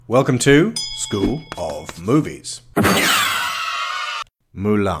Welcome to School of Movies.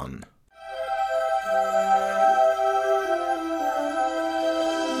 Mulan.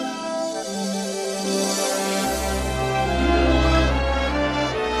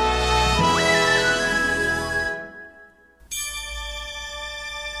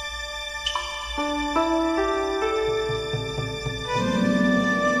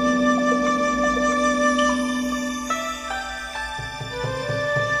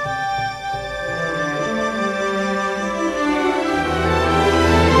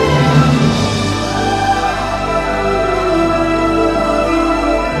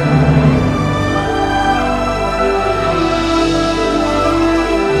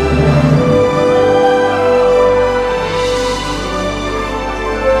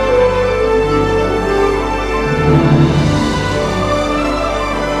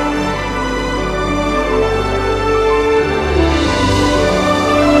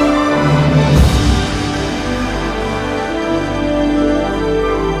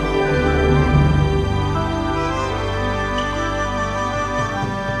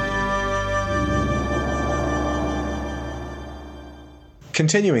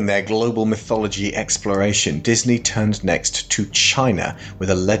 Continuing their global mythology exploration, Disney turned next to China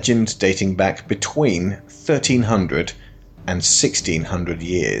with a legend dating back between 1300 and 1600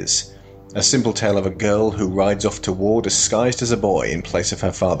 years. A simple tale of a girl who rides off to war disguised as a boy in place of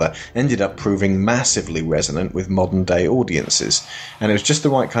her father ended up proving massively resonant with modern-day audiences, and it was just the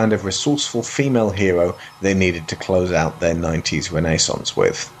right kind of resourceful female hero they needed to close out their 90s renaissance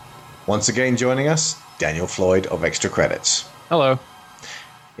with. Once again joining us, Daniel Floyd of Extra Credits. Hello.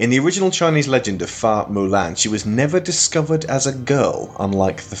 In the original Chinese legend of Fa Mulan, she was never discovered as a girl,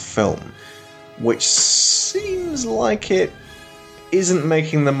 unlike the film, which seems like it isn't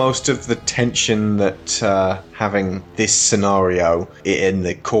making the most of the tension that having this scenario in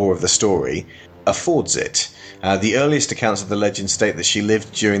the core of the story affords it. The earliest accounts of the legend state that she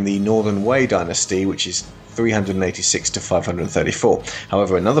lived during the Northern Wei dynasty, which is 386 to 534.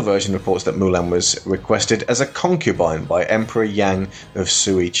 However, another version reports that Mulan was requested as a concubine by Emperor Yang of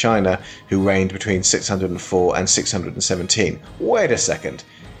Sui, China, who reigned between 604 and 617. Wait a second.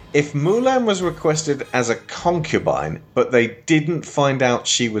 If Mulan was requested as a concubine, but they didn't find out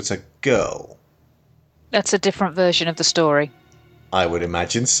she was a girl... That's a different version of the story. I would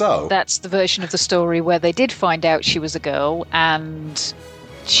imagine so. That's the version of the story where they did find out she was a girl, and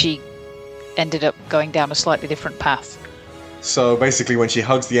she ended up going down a slightly different path. So basically when she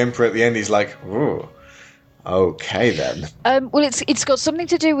hugs the Emperor at the end, he's like, ooh, okay then. Well, it's got something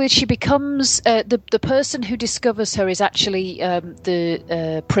to do with she becomes... the person who discovers her is actually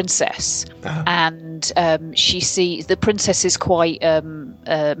the princess. Uh-huh. And she sees... The princess is quite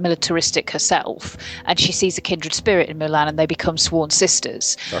militaristic herself, and she sees a kindred spirit in Mulan, and they become sworn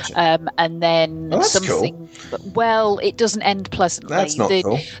sisters. Gotcha. And then that's something... cool. Well, it doesn't end pleasantly. That's not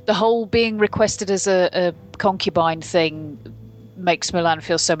cool. The whole being requested as a concubine thing makes Mulan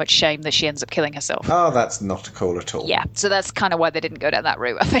feel so much shame that she ends up killing herself. Oh, that's not cool at all. Yeah, so that's kind of why they didn't go down that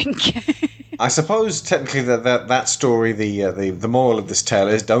route, I think. I suppose technically that story, the moral of this tale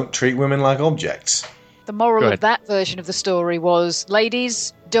is don't treat women like objects. The moral of that version of the story was,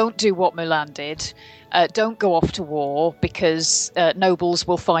 ladies, don't do what Mulan did. Don't go off to war, because nobles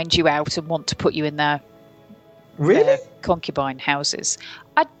will find you out and want to put you in their concubine houses.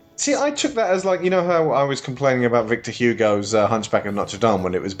 See, I took that as like, you know how I was complaining about Victor Hugo's Hunchback of Notre Dame,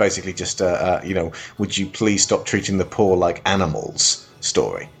 when it was basically just would you please stop treating the poor like animals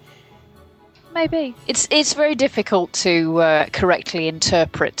story. Maybe. It's very difficult to correctly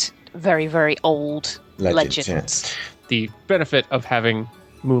interpret very, very old legends. Yeah. The benefit of having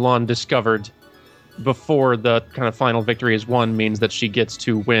Mulan discovered before the kind of final victory is won means that she gets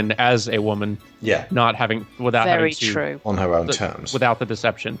to win as a woman. Yeah. Not having... Without very having to... true. On her own terms. Without the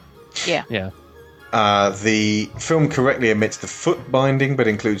deception. Yeah. Yeah. The film correctly omits the foot binding, but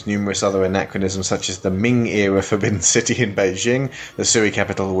includes numerous other anachronisms, such as the Ming-era Forbidden City in Beijing. The Sui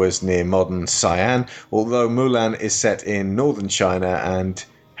capital was near modern Xi'an, although Mulan is set in northern China and...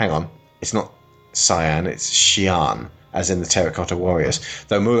 Hang on, it's not Xi'an, it's Xi'an, as in the Terracotta Warriors.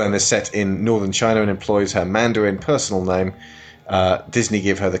 Though Mulan is set in northern China and employs her Mandarin personal name, Disney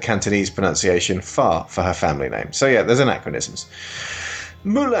give her the Cantonese pronunciation Fa for her family name. So yeah, there's anachronisms.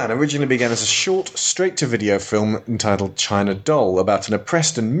 Mulan originally began as a short, straight-to-video film entitled China Doll, about an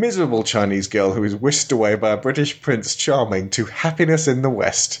oppressed and miserable Chinese girl who is whisked away by a British Prince Charming to happiness in the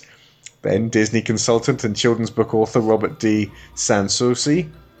West. Then Disney consultant and children's book author Robert D.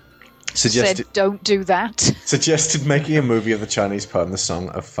 Sanssouci said, don't do that. Suggested making a movie of the Chinese poem The Song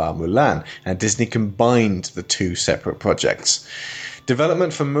of Fa Mulan, and Disney combined the two separate projects.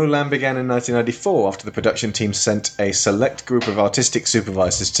 Development for Mulan began in 1994 after the production team sent a select group of artistic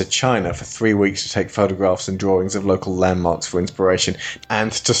supervisors to China for 3 weeks to take photographs and drawings of local landmarks for inspiration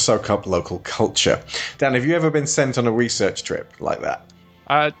and to soak up local culture. Dan, have you ever been sent on a research trip like that?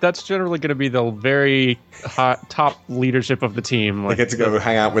 That's generally going to be the very top leadership of the team. They get to go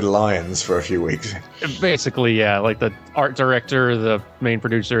hang out with lions for a few weeks. Basically, yeah. Like the art director, the main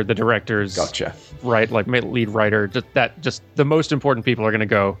producer, the directors. Gotcha. Right, like lead writer. Just the most important people are going to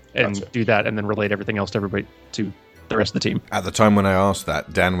go and do that and then relate everything else to everybody, to the rest of the team. At the time when I asked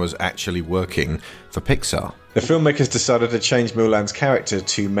that, Dan was actually working for Pixar. The filmmakers decided to change Mulan's character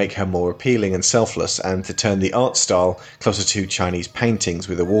to make her more appealing and selfless and to turn the art style closer to Chinese paintings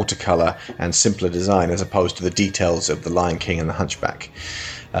with a watercolour and simpler design as opposed to the details of The Lion King and The Hunchback.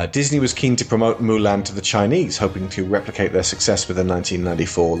 Disney was keen to promote Mulan to the Chinese, hoping to replicate their success with the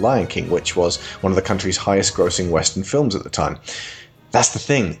 1994 Lion King, which was one of the country's highest grossing Western films at the time. That's the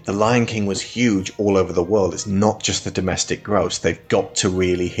thing. The Lion King was huge all over the world. It's not just the domestic gross. They've got to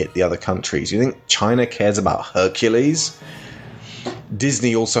really hit the other countries. You think China cares about Hercules?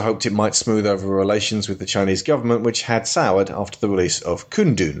 Disney also hoped it might smooth over relations with the Chinese government, which had soured after the release of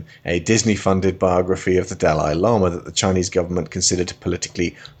Kundun, a Disney-funded biography of the Dalai Lama that the Chinese government considered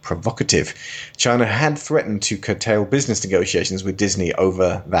politically provocative. China had threatened to curtail business negotiations with Disney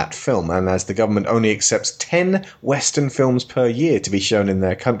over that film, and as the government only accepts 10 Western films per year to be shown in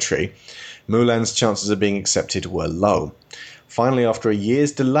their country, Mulan's chances of being accepted were low. Finally, after a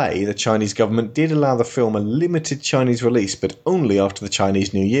year's delay, the Chinese government did allow the film a limited Chinese release, but only after the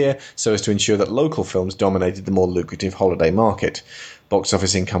Chinese New Year, so as to ensure that local films dominated the more lucrative holiday market. Box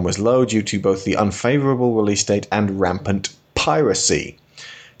office income was low due to both the unfavourable release date and rampant piracy.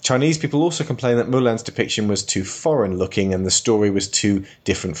 Chinese people also complained that Mulan's depiction was too foreign-looking and the story was too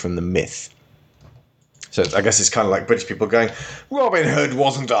different from the myth. So I guess it's kind of like British people going, Robin Hood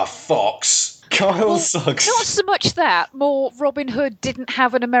wasn't a fox. Kyle Suggs. Not so much that, more Robin Hood didn't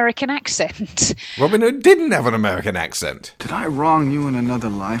have an American accent. Robin Hood didn't have an American accent. Did I wrong you in another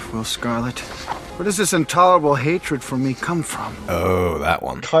life, Will Scarlet? Where does this intolerable hatred for me come from? Oh, that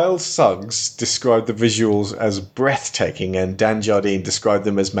one. Kyle Suggs described the visuals as breathtaking and Dan Jardine described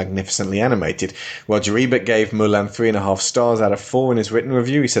them as magnificently animated. Roger Ebert gave Mulan 3.5 stars out of 4 in his written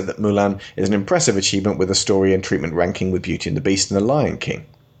review. He said that Mulan is an impressive achievement with a story and treatment ranking with Beauty and the Beast and The Lion King.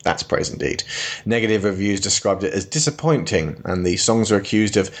 That's praise indeed. Negative reviews described it as disappointing, and the songs are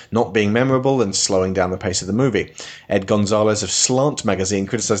accused of not being memorable and slowing down the pace of the movie. Ed Gonzalez of Slant magazine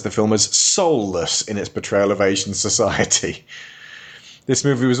criticised the film as soulless in its portrayal of Asian society. This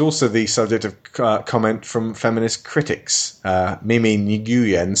movie was also the subject of comment from feminist critics. Mimi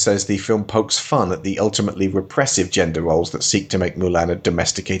Nguyen says the film pokes fun at the ultimately repressive gender roles that seek to make Mulan a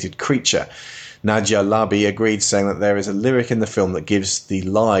domesticated creature. Nadia Labi agreed, saying that there is a lyric in the film that gives the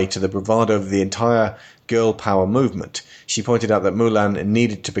lie to the bravado of the entire girl power movement. She pointed out that Mulan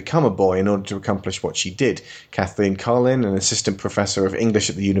needed to become a boy in order to accomplish what she did. Kathleen Carlin, an assistant professor of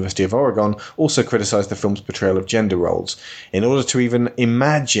English at the University of Oregon, also criticised the film's portrayal of gender roles. In order to even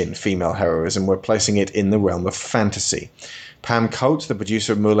imagine female heroism, we're placing it in the realm of fantasy. Pam Coates, the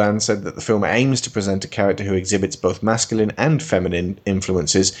producer of Mulan, said that the film aims to present a character who exhibits both masculine and feminine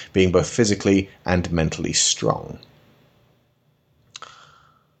influences, being both physically and mentally strong.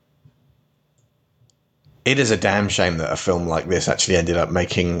 It is a damn shame that a film like this actually ended up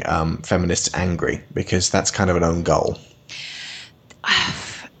making feminists angry, because that's kind of an own goal.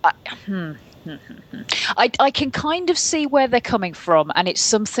 I can kind of see where they're coming from, and it's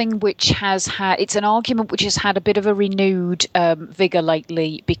something which has had, it's an argument which has had a bit of a renewed vigour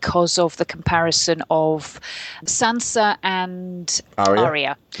lately because of the comparison of Sansa and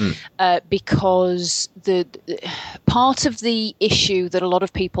Arya. Because the part of the issue that a lot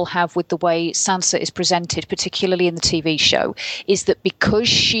of people have with the way Sansa is presented, particularly in the TV show, is that because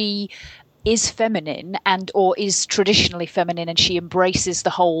she is feminine or is traditionally feminine, and she embraces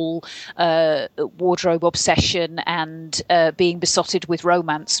the whole wardrobe obsession and being besotted with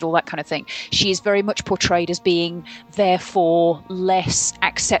romance and all that kind of thing, she is very much portrayed as being therefore less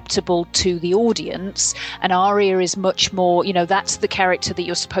acceptable to the audience, and Arya is much more, that's the character that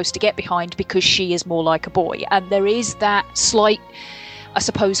you're supposed to get behind because she is more like a boy. And there is that slight, I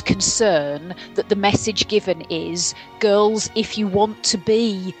suppose, concern that the message given is, girls, if you want to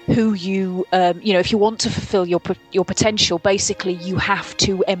be who you, if you want to fulfill your potential, basically you have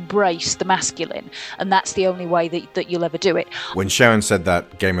to embrace the masculine, and that's the only way that you'll ever do it. When Sharon said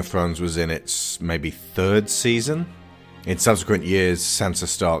that Game of Thrones was in its maybe 3rd season, in subsequent years Sansa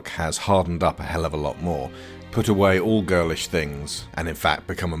Stark has hardened up a hell of a lot more, put away all girlish things, and in fact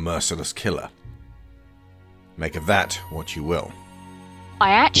become a merciless killer. Make of that what you will. I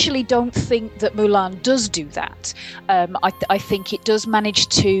actually don't think that Mulan does do that. I think it does manage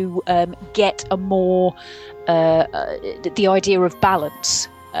to get a more the idea of balance.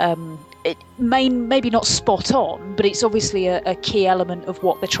 It maybe not spot on, but it's obviously a key element of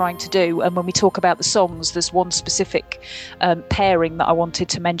what they're trying to do. And when we talk about the songs, there's one specific pairing that I wanted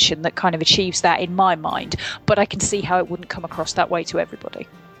to mention that kind of achieves that in my mind. But I can see how it wouldn't come across that way to everybody.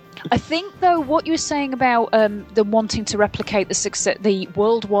 I think, though, what you were saying about them wanting to replicate the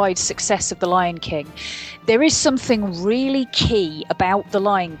worldwide success of The Lion King, there is something really key about The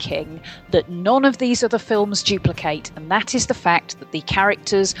Lion King that none of these other films duplicate, and that is the fact that the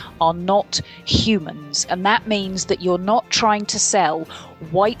characters are not humans. And that means that you're not trying to sell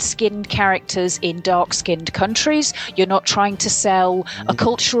white-skinned characters in dark-skinned countries. You're not trying to sell a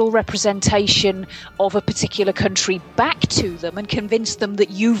cultural representation of a particular country back to them and convince them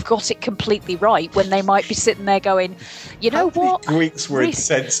that you've got it completely right, when they might be sitting there going, you know what? The Greeks were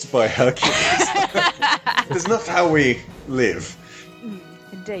incensed by Hercules. That's not how we live.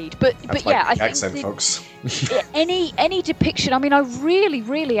 Indeed, but yeah, I accent, think folks. any depiction. I mean, I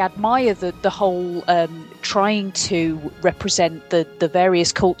really admire the whole trying to represent the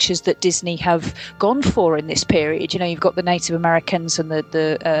various cultures that Disney have gone for in this period. You know, you've got the Native Americans and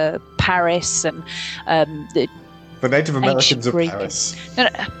the Paris and the Native Americans of Greek. Paris. No,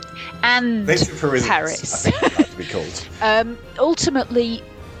 and Native Parisians, Paris. I think that would be called. Ultimately,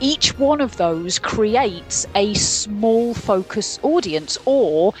 each one of those creates a small focus audience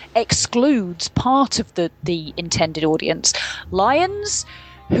or excludes part of the intended audience. Lions,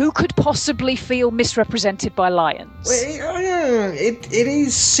 who could possibly feel misrepresented by lions? Well, it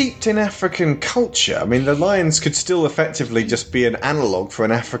is seeped in African culture. I mean, the lions could still effectively just be an analogue for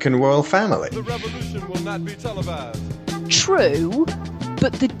an African royal family. The revolution will not be televised. True,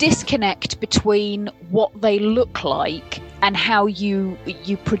 but the disconnect between what they look like and how you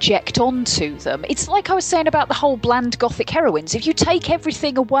project onto them. It's like I was saying about the whole bland gothic heroines. If you take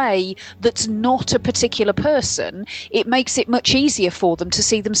everything away that's not a particular person, it makes it much easier for them to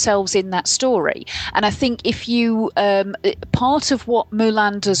see themselves in that story. And I think if you part of what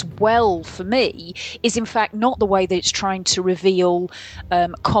Mulan does well for me is in fact not the way that it's trying to reveal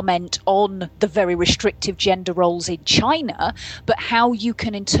comment on the very restrictive gender roles in China, but how you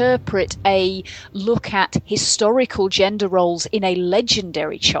can interpret a look at historical gender roles in a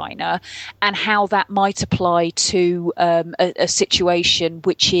legendary China and how that might apply to a situation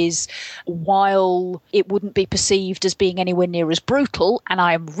which is, while it wouldn't be perceived as being anywhere near as brutal, and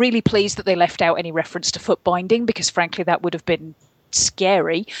I am really pleased that they left out any reference to foot binding, because frankly that would have been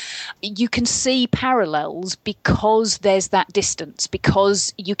scary. You can see parallels because there's that distance,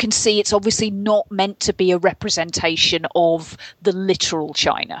 because you can see it's obviously not meant to be a representation of the literal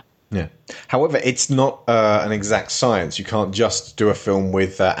China. Yeah. However, it's not an exact science. You can't just do a film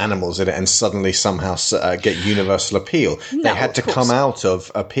with animals in it and suddenly somehow get universal appeal. No, they had to of course. come out of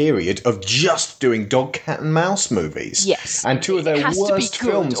a period of just doing dog, cat and mouse movies. Yes. And two of their It has to be worst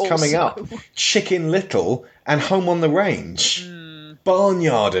good films coming also. up, Chicken Little and Home on the Range.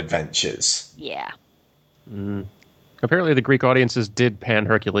 Barnyard Adventures. Yeah. Apparently, the Greek audiences did pan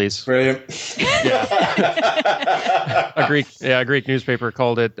Hercules. Brilliant. A Greek newspaper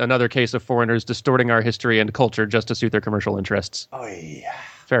called it another case of foreigners distorting our history and culture just to suit their commercial interests. Oh, yeah.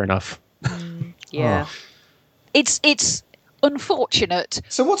 Fair enough. Yeah. It's unfortunate.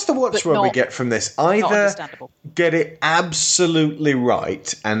 So what's the But watchword we not- get from this? Not Either understandable. get it absolutely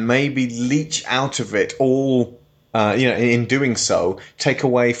right and maybe leach out of it all, in doing so, take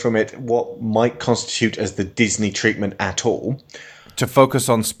away from it what might constitute as the Disney treatment at all. To focus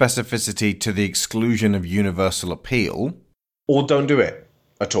on specificity to the exclusion of universal appeal. Or don't do it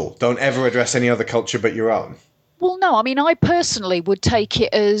at all. Don't ever address any other culture but your own. Well, no, I mean, I personally would take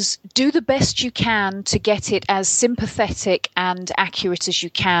it as do the best you can to get it as sympathetic and accurate as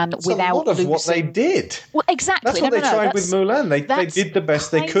you can That's without a lot of losing. what they did. Well, exactly. That's what they tried with Mulan. They that's did the best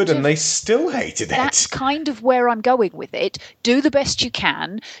they kind could, and of- they still hated That's it. kind of where I'm going with it. Do the best you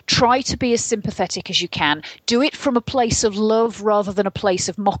can. Try to be as sympathetic as you can. Do it from a place of love rather than a place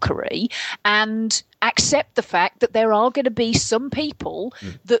of mockery. And accept the fact that there are going to be some people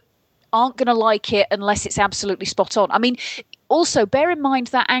that aren't going to like it unless it's absolutely spot on. I mean, also bear in mind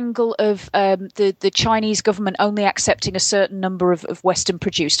that angle of the Chinese government only accepting a certain number of Western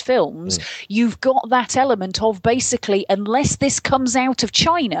produced films. You've got that element of basically, unless this comes out of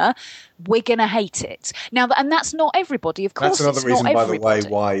China, we're going to hate it. Now, and that's not everybody, of course. That's another it's reason, not by the way,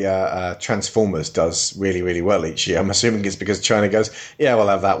 everybody. why Transformers does really, really well each year. I'm assuming it's because China goes, yeah, we'll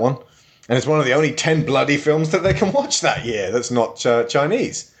have that one. And it's one of the only 10 bloody films that they can watch that year that's not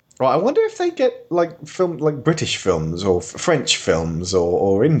Chinese. Right, I wonder if they get like British films or French films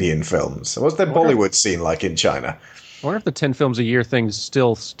or Indian films. What's their Bollywood scene like in China? I wonder if the 10 films a year thing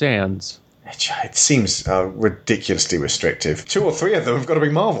still stands. It seems ridiculously restrictive. 2 or 3 of them have got to be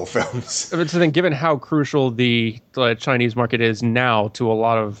Marvel films. But then, given how crucial the Chinese market is now to a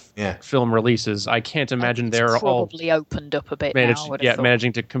lot of film releases, I can't imagine they're probably opened up a bit now.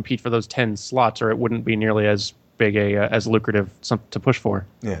 Managing to compete for those 10 slots, or it wouldn't be nearly as big as lucrative to push for.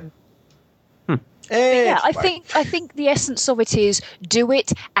 Yeah. I think the essence of it is do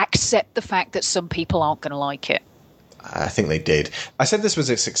it, accept the fact that some people aren't going to like it. I think they did. I said this was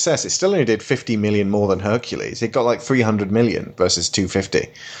a success. It still only did 50 million more than Hercules. It got like 300 million versus 250.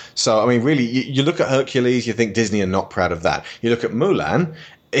 So, I mean, really, you look at Hercules, you think Disney are not proud of that. You look at Mulan,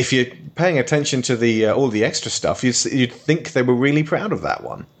 if you're paying attention to the all the extra stuff, you'd think they were really proud of that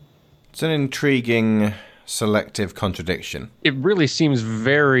one. It's an intriguing selective contradiction. It really seems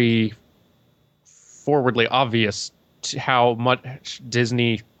very forwardly obvious to how much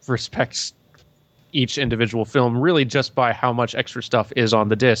Disney respects each individual film, really just by how much extra stuff is on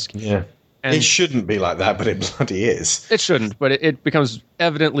the disc. Yeah. And it shouldn't be like that, but it bloody is. It shouldn't, but it becomes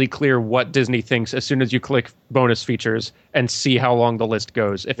evidently clear what Disney thinks as soon as you click bonus features and see how long the list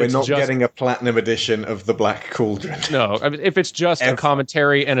goes. We're not getting a platinum edition of The Black Cauldron. No, I mean, if it's just a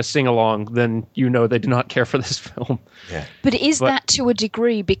commentary and a sing-along, then you know they do not care for this film. Yeah. But is that to a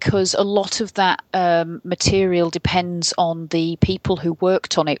degree because a lot of that material depends on the people who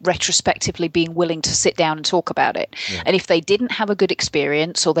worked on it retrospectively being willing to sit down and talk about it? Yeah. And if they didn't have a good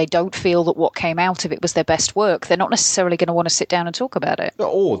experience or they don't feel that what came out of it was their best work, they're not necessarily going to want to sit down and talk about it.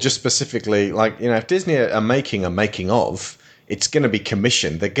 Or just specifically, like, you know, if Disney are making a making of, it's going to be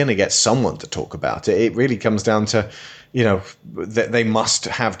commissioned. They're going to get someone to talk about it. It really comes down to, you know, they must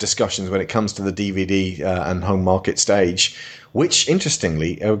have discussions when it comes to the DVD and home market stage, which,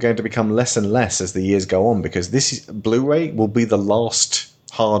 interestingly, are going to become less and less as the years go on, because Blu-ray will be the last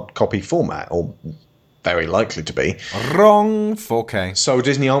hard copy format, or very likely to be. Wrong. 4K. So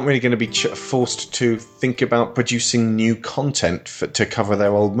Disney aren't really going to be forced to think about producing new content to cover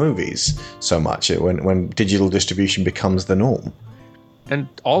their old movies so much when digital distribution becomes the norm. And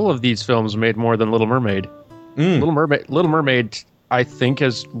all of these films made more than Little Mermaid. Little Mermaid, I think,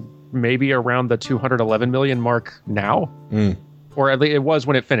 is maybe around the 211 million mark now. Or at least it was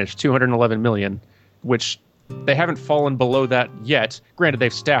when it finished, 211 million, which they haven't fallen below that yet. Granted,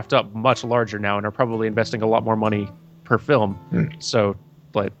 they've staffed up much larger now and are probably investing a lot more money per film. So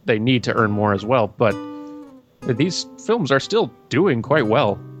like, they need to earn more as well. But these films are still doing quite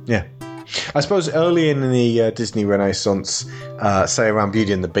well. Yeah. I suppose early in the Disney Renaissance, say around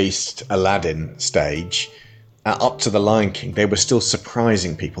Beauty and the Beast, Aladdin stage, up to The Lion King, they were still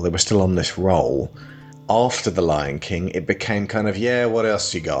surprising people. They were still on this roll. After The Lion King, it became kind of, what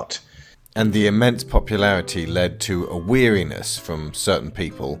else you got? And the immense popularity led to a weariness from certain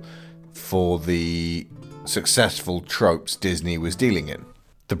people for the successful tropes Disney was dealing in.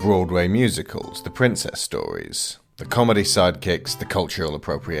 The Broadway musicals, the princess stories, the comedy sidekicks, the cultural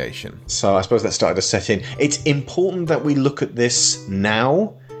appropriation. So I suppose that started to set in. It's important that we look at this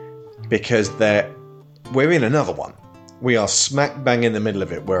now because we're in another one. We are smack bang in the middle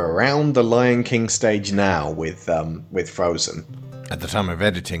of it. We're around the Lion King stage now with Frozen. At the time of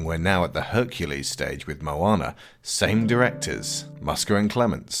editing, we're now at the Hercules stage with Moana. Same directors, Musker and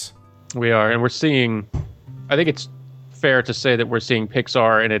Clements. We are, and we're seeing... I think it's fair to say that we're seeing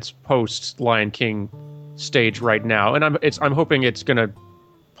Pixar in its post-Lion King stage right now. And I'm hoping it's going to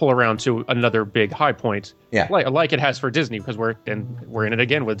pull around to another big high point. Yeah. Like it has for Disney, because we're in it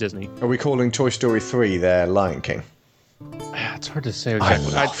again with Disney. Are we calling Toy Story 3 their Lion King? It's hard to say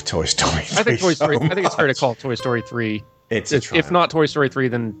exactly. I love Toy Story 3 I think Toy Story. so I think it's fair to call Toy Story 3. If not Toy Story 3,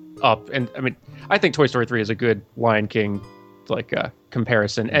 then Up. And I mean, I think Toy Story 3 is a good Lion King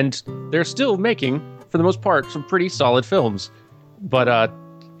comparison. And they're still making, for the most part, some pretty solid films. But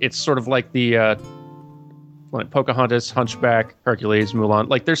it's sort of like the Pocahontas, Hunchback, Hercules, Mulan.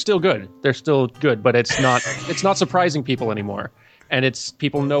 Like, they're still good. They're still good, but it's not surprising people anymore. And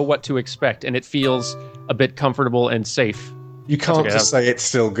people know what to expect, and it feels a bit comfortable and safe. You can't just say it's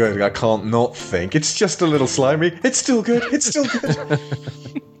still good. I can't not think. It's just a little slimy. It's still good. It's still good.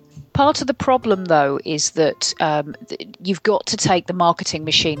 Part of the problem, though, is that you've got to take the marketing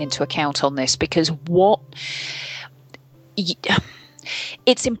machine into account on this, because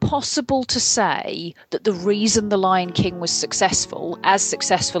it's impossible to say that the reason The Lion King was successful as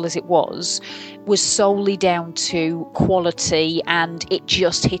it was solely down to quality and it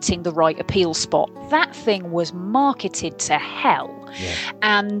just hitting the right appeal spot. That thing was marketed to hell. Yeah.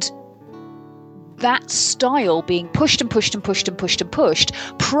 And that style being pushed and pushed and pushed and pushed and pushed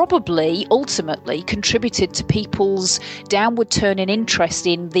probably ultimately contributed to people's downward turn in interest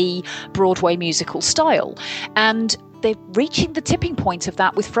in the Broadway musical style. And they're reaching the tipping point of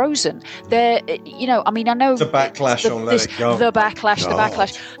that with Frozen. I know the backlash on Let It Go. The backlash.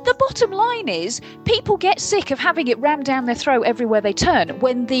 The bottom line is people get sick of having it rammed down their throat everywhere they turn.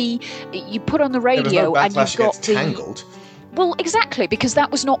 When you put on the radio and you've got Tangled. Well, exactly, because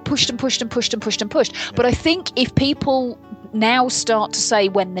that was not pushed and pushed and pushed and pushed and pushed. Yeah. But I think if people now start to say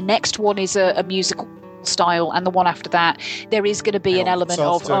when the next one is a musical style and the one after that, there is going to be an element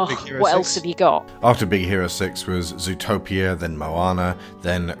of, what else have you got? After Big Hero 6 was Zootopia, then Moana,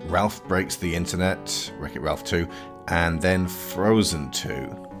 then Ralph Breaks the Internet, Wreck-It Ralph 2, and then Frozen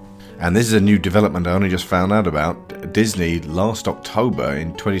 2. And this is a new development I only just found out about. Disney, last October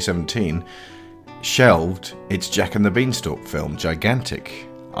in 2017, shelved its Jack and the Beanstalk film, Gigantic.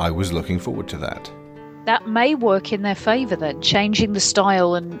 I was looking forward to that. That may work in their favour then, changing the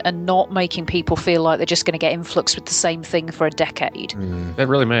style and not making people feel like they're just going to get influxed with the same thing for a decade. It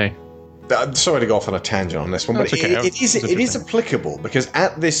really may. I'm sorry to go off on a tangent on this one, but it is applicable because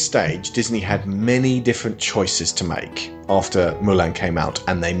at this stage, Disney had many different choices to make after Mulan came out,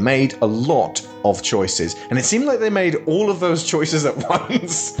 and they made a lot of choices. And it seemed like they made all of those choices at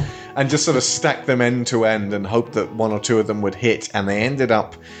once and just sort of stacked them end to end and hoped that one or two of them would hit, and they ended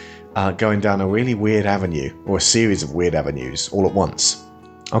up going down a really weird avenue, or a series of weird avenues, all at once.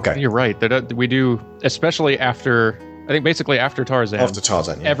 Okay. You're right. We do, especially after... I think basically after Tarzan,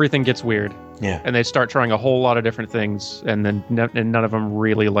 yeah. Everything gets weird. Yeah. And they start trying a whole lot of different things, and then none of them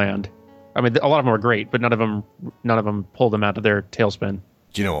really land. I mean, a lot of them are great, but none of them pull them out of their tailspin.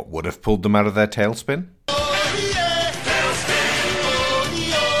 Do you know what would have pulled them out of their tailspin?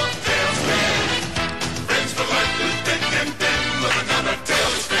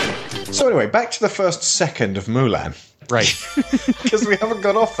 So anyway, back to the first second of Mulan. Right. Because we haven't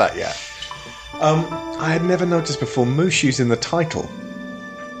got off that yet. I had never noticed before Mushu's in the title.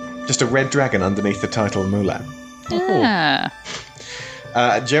 Just a red dragon underneath the title Mulan. Yeah.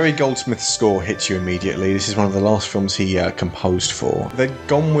 Jerry Goldsmith's score hits you immediately. This is one of the last films he composed for. They'd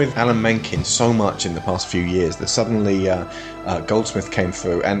gone with Alan Menken so much in the past few years that suddenly Goldsmith came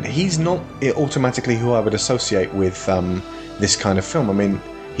through, and he's not automatically who I would associate with this kind of film. I mean,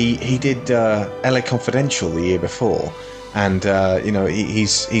 he did LA Confidential the year before. And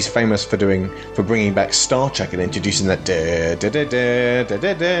he's famous for bringing back Star Trek and introducing that da da da da da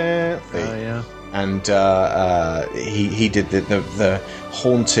da da thing. Oh yeah. And he did the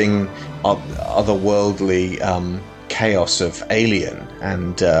haunting, otherworldly chaos of Alien,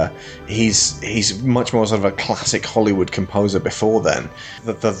 and he's much more sort of a classic Hollywood composer before then.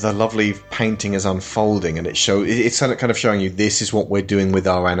 The lovely painting is unfolding, and it's kind of showing you this is what we're doing with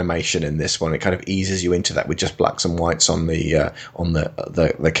our animation in this one. It kind of eases you into that with just blacks and whites on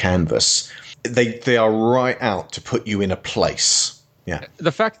the canvas. They are right out to put you in a place. Yeah.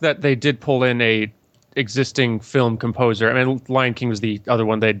 The fact that they did pull in a existing film composer. I mean, Lion King was the other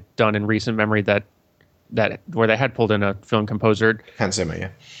one they'd done in recent memory that where they had pulled in a film composer. Hans Zimmer, yeah.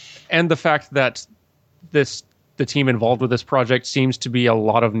 And the fact that the team involved with this project seems to be a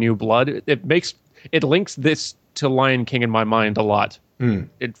lot of new blood. It links this to Lion King in my mind a lot.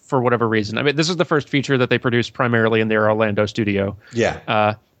 For whatever reason. I mean, this is the first feature that they produced primarily in their Orlando studio.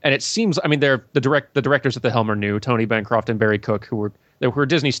 Yeah. And it seems, I mean, the directors at the helm are new, Tony Bancroft and Barry Cook, who were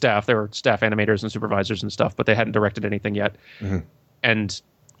Disney staff. They were staff animators and supervisors and stuff, but they hadn't directed anything yet. Mm-hmm. And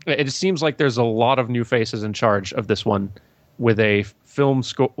it seems like there's a lot of new faces in charge of this one, with a film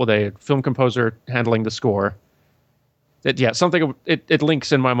composer handling the score. It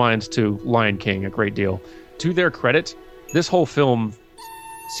links in my mind to Lion King a great deal. To their credit, this whole film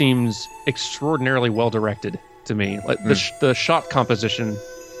seems extraordinarily well directed to me. Like the shot composition,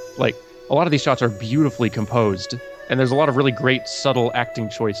 like a lot of these shots are beautifully composed, and there's a lot of really great subtle acting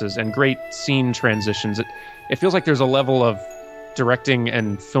choices and great scene transitions. It feels like there's a level of directing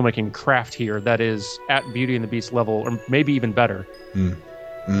and filmmaking craft here that is at Beauty and the Beast level, or maybe even better. It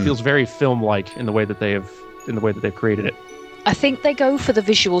feels very film-like in the way that they've created it. I think they go for the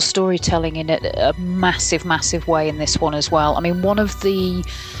visual storytelling in a massive, massive way in this one as well. I mean, one of the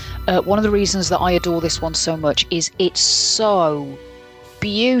reasons that I adore this one so much is it's so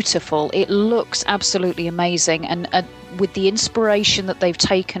beautiful. It looks absolutely amazing, and with the inspiration that they've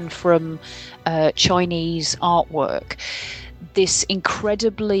taken from Chinese artwork, this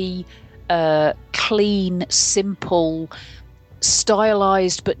incredibly clean, simple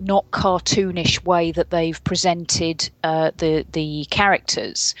stylized but not cartoonish way that they've presented the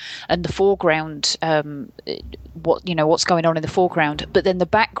characters and the foreground, what's going on in the foreground, but then the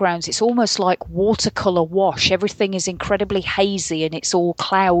backgrounds, it's almost like watercolor wash. Everything is incredibly hazy, and it's all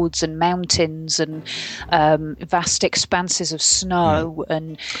clouds and mountains and vast expanses of snow.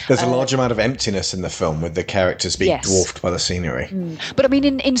 And there's a large amount of emptiness in the film, with the characters being dwarfed by the scenery. But I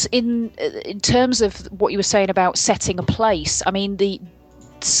mean, in terms of what you were saying about setting a place, I mean, the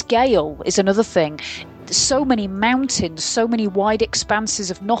scale is another thing. So many mountains, so many wide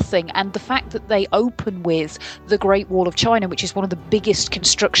expanses of nothing, and the fact that they open with the Great Wall of China, which is one of the biggest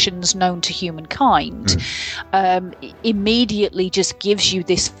constructions known to humankind, immediately just gives you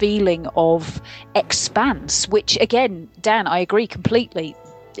this feeling of expanse, which, again, Dan, I agree completely.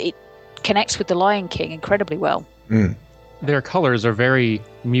 It connects with The Lion King incredibly well. Their colors are very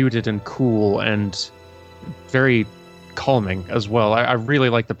muted and cool and very calming as well. I really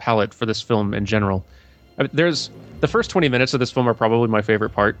like the palette for this film in general. There's the first 20 minutes of this film are probably my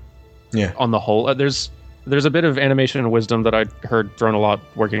favorite part. Yeah. On the whole, there's a bit of animation and wisdom that I heard thrown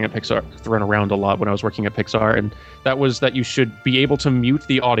around a lot when I was working at Pixar, and that was that you should be able to mute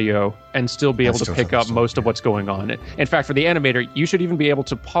the audio and still be able to pick up most of what's going on. In fact, for the animator, you should even be able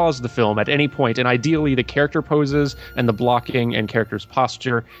to pause the film at any point, and ideally the character poses and the blocking and characters'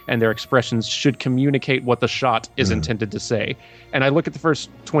 posture and their expressions should communicate what the shot is intended to say. And I look at the first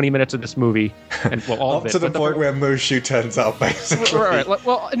 20 minutes of this movie, and all of it. Up to the point where Mushu turns out, basically. Right.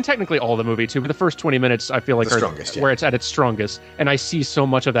 Well, and technically all the movie, too, but the first 20 minutes, I feel like, where it's at its strongest. And I see so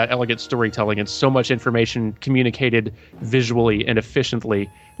much of that elegant storytelling and so much information communicated visually and efficiently.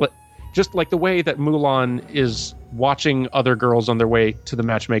 Just like the way that Mulan is watching other girls on their way to the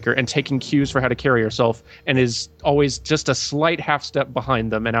matchmaker and taking cues for how to carry herself, and is always just a slight half step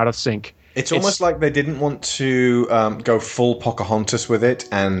behind them and out of sync. It's almost like they didn't want to go full Pocahontas with it,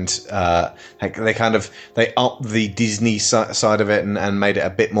 and they upped the Disney side of it and made it a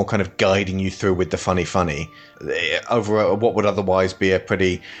bit more kind of guiding you through with the funny over what would otherwise be a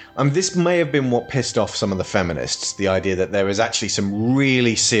pretty. This may have been what pissed off some of the feminists, the idea that there is actually some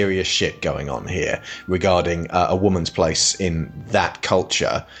really serious shit going on here regarding a woman's place in that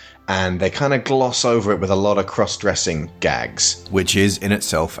culture. And they kind of gloss over it with a lot of cross-dressing gags. Which is in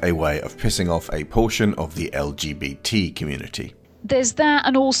itself a way of pissing off a portion of the LGBT community. There's that,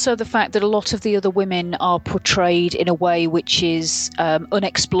 and also the fact that a lot of the other women are portrayed in a way which is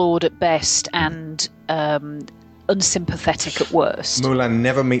unexplored at best and unsympathetic at worst. Mulan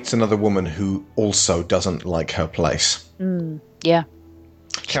never meets another woman who also doesn't like her place. Yeah.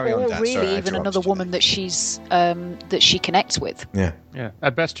 Carry on, Dan. Or really even another woman that that she connects with. Yeah.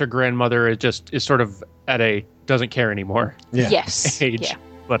 At best, her grandmother is sort of at a doesn't care anymore. Yeah. Yes. Age. Yeah.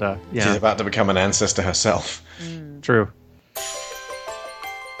 But she's about to become an ancestor herself. True.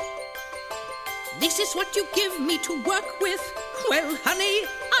 This is what you give me to work with. Well, honey,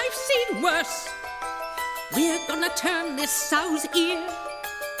 I've seen worse. We're gonna turn this sow's ear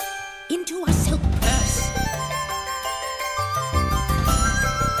into a silk purse.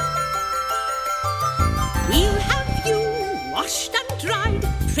 We'll have you washed and dried,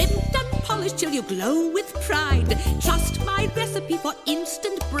 trimmed and polished till you glow with pride. Trust my recipe for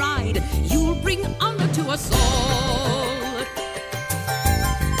instant bride. You'll bring honor to us all.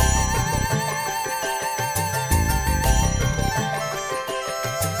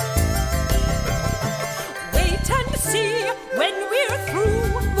 Wait and see when we're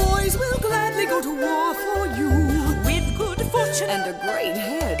through. Boys will gladly go to war for you. With good fortune and a great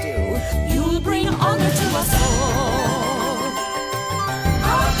hairdo, you'll bring honor to us all.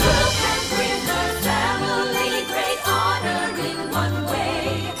 Our group can bring our family great honor in one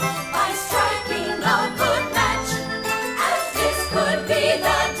way, by striking a good match, as this could be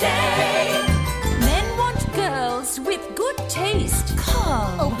the day. Men want girls with good taste,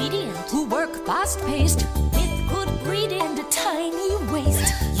 calm, obedient, who work fast-paced, with good breeding and a tiny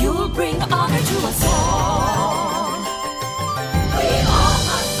waist. You'll bring honor to us all. We all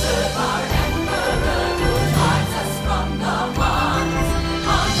must serve our emperor who guards us from the ones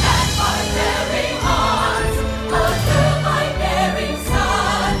on that barbaric arms, or through my bearing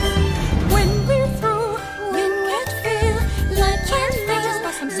sons. When we're through, we can't feel like can't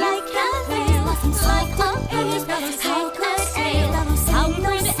blossoms like can't blossoms like can't how can sail, how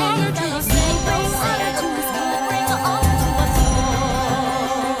good honor to us, bring honor to us all.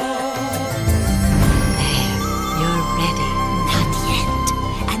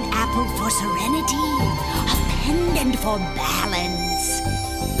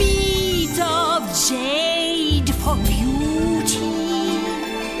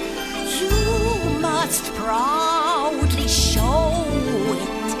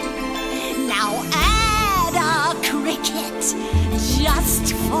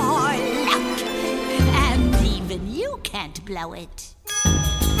 blow it.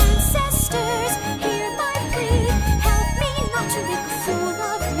 Ancestors, hear my plea. Help me not to make a fool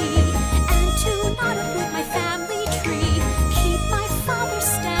of me, and to not uproot my family tree. Keep my father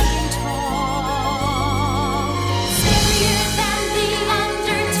standing tall. Scarier than the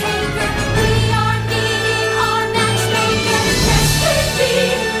Undertaker, we are meeting our matchmaker.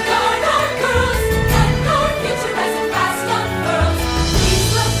 Yesterday, guard our girls, and our future as it fast unfurls. Please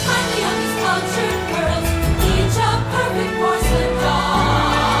look kindly on these cultured girls, each a perfect porcelain doll.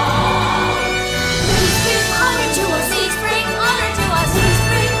 Please bring honor to us, please bring honor to us, please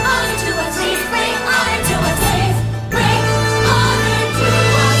bring honor to us, please bring honor to us, please bring honor to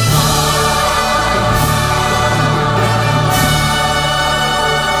us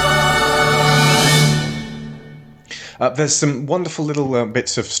all. There's some wonderful little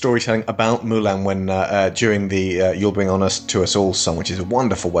bits of storytelling about Mulan when during the "You'll Bring Honor to Us All" song, which is a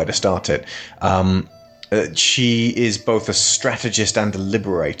wonderful way to start it. She is both a strategist and a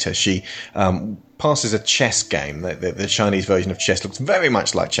liberator. She passes a chess game. The Chinese version of chess looks very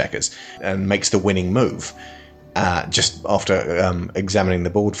much like checkers and makes the winning move. Just after examining the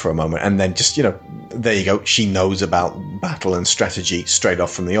board for a moment, and then just, there you go. She knows about battle and strategy straight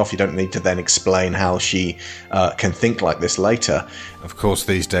off from the off. You don't need to then explain how she can think like this later. Of course,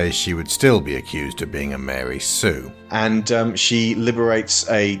 these days she would still be accused of being a Mary Sue. And she liberates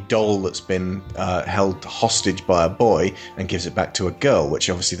a doll that's been held hostage by a boy and gives it back to a girl, which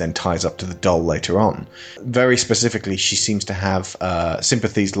obviously then ties up to the doll later on. Very specifically, she seems to have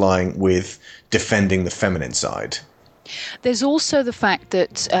sympathies lying with defending the feminine side. There's also the fact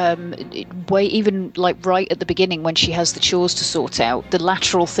that even like right at the beginning when she has the chores to sort out, the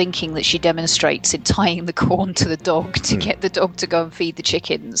lateral thinking that she demonstrates in tying the corn to the dog to get the dog to go and feed the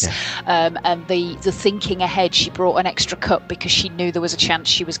chickens, and the thinking ahead. She brought an extra cup because she knew there was a chance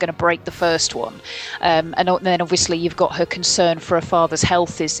she was going to break the first one, and then obviously you've got her concern for her father's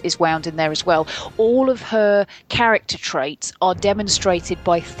health is wound in there as well. All of her character traits are demonstrated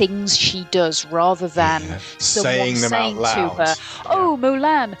by things she does rather than someone saying them out loud. to her, "Oh,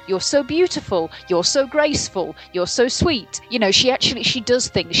 Mulan, you're so beautiful, you're so graceful, you're so sweet." She does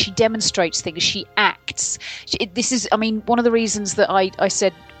things, she demonstrates things, she acts. This is, one of the reasons that I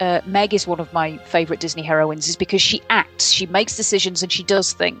said Meg is one of my favourite Disney heroines is because she acts, she makes decisions and she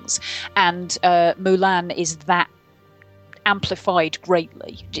does things. And Mulan is that amplified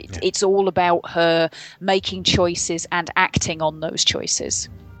greatly. It's all about her making choices and acting on those choices.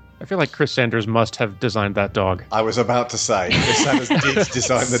 I feel like Chris Sanders must have designed that dog. I was about to say, Chris Sanders did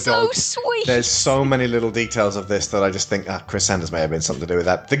design the dog. So sweet. There's so many little details of this that I just think, Chris Sanders may have been something to do with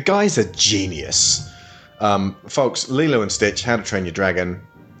that. The guy's a genius. Folks, Lilo and Stitch, How to Train Your Dragon,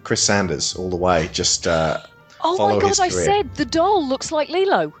 Chris Sanders all the way. Just oh follow my God, his I career. said the doll looks like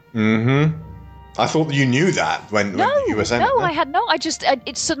Lilo. Mm-hmm. I thought you knew that when you were saying No, that. I had not.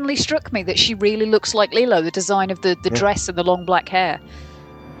 It suddenly struck me that she really looks like Lilo, the design of the dress and the long black hair.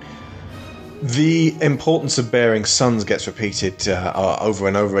 The importance of bearing sons gets repeated over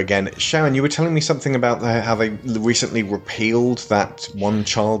and over again. Sharon, you were telling me something about how they recently repealed that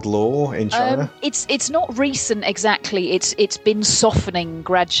one-child law in China? It's not recent exactly. It's been softening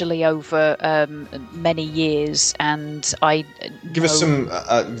gradually over many years, and Give us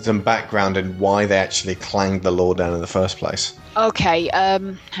some background and why they actually clanged the law down in the first place. Okay,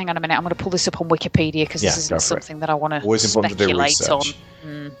 hang on a minute. I'm going to pull this up on Wikipedia because this isn't something that I want to speculate on.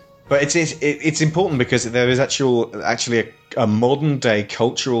 But it's important because there is actually a modern day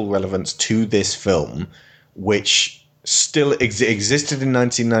cultural relevance to this film, which still existed in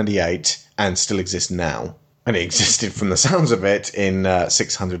 1998 and still exists now, and it existed from the sounds of it in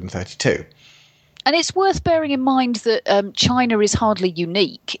 632. And it's worth bearing in mind that China is hardly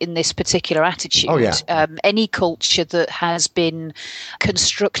unique in this particular attitude. Oh, yeah. Any culture that has been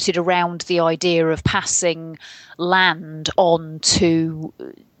constructed around the idea of passing land on to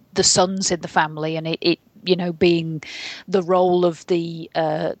the sons in the family, and it being the role of the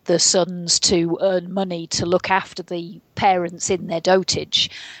sons to earn money to look after the parents in their dotage.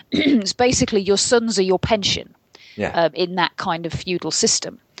 It's basically your sons are your pension in that kind of feudal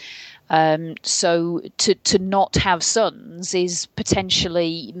system. So to not have sons is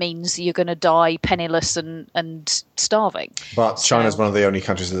potentially means you're going to die penniless and starving. But China's one of the only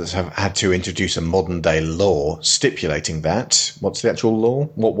countries that have had to introduce a modern day law stipulating that. What's the actual law?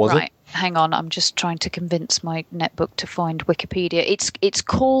 What was it? Hang on, I'm just trying to convince my netbook to find Wikipedia. It's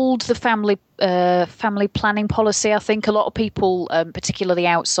called the Family family planning policy. I think a lot of people, particularly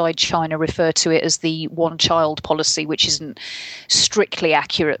outside China, refer to it as the one-child policy, which isn't strictly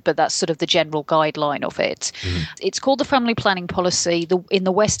accurate, but that's sort of the general guideline of it. It's called the family planning policy. In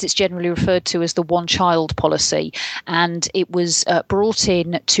the West, it's generally referred to as the one-child policy, and it was brought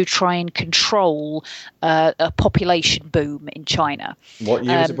in to try and control a population boom in China. What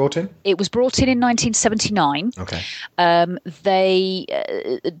year was it brought in? It was brought in 1979. Okay.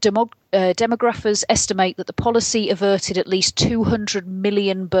 Demographers estimate that the policy averted at least 200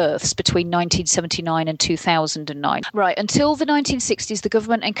 million births between 1979 and 2009. Right, until the 1960s, the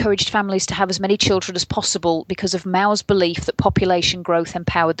government encouraged families to have as many children as possible because of Mao's belief that population growth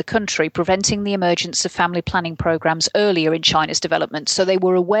empowered the country, preventing the emergence of family planning programs earlier in China's development. So they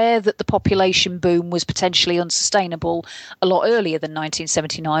were aware that the population boom was potentially unsustainable a lot earlier than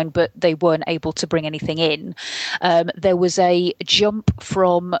 1979, but they weren't able to bring anything in. There was a jump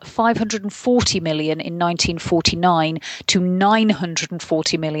from 540 million in 1949 to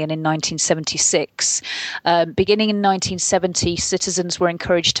 940 million in 1976. Beginning in 1970, citizens were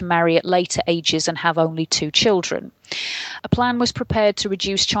encouraged to marry at later ages and have only 2 children. A plan was prepared to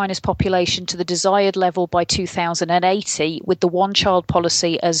reduce China's population to the desired level by 2080, with the one-child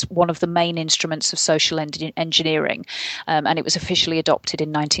policy as one of the main instruments of social engineering, and it was officially adopted in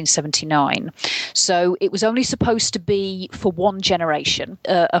 1979. So it was only supposed to be for one generation.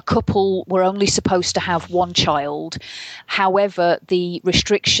 A couple were only supposed to have one child. However, the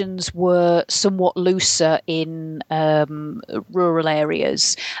restrictions were somewhat looser in rural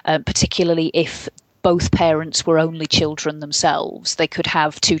areas, particularly if both parents were only children themselves. They could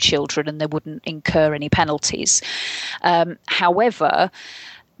have 2 children and they wouldn't incur any penalties. However,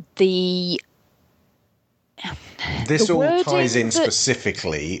 this all ties in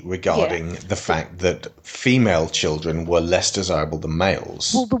specifically regarding the fact that female children were less desirable than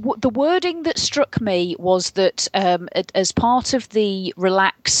males. Well, the wording that struck me was that as part of the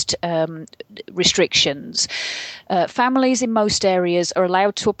relaxed restrictions, families in most areas are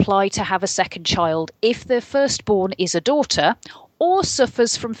allowed to apply to have a second child if their firstborn is a daughter or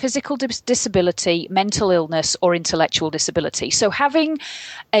suffers from physical disability, mental illness, or intellectual disability. So having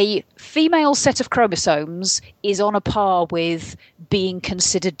a female set of chromosomes is on a par with being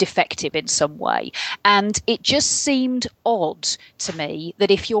considered defective in some way. And it just seemed odd to me that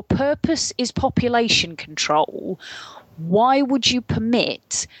if your purpose is population control, why would you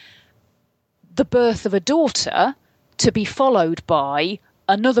permit the birth of a daughter to be followed by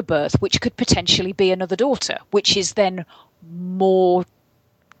another birth, which could potentially be another daughter, which is then more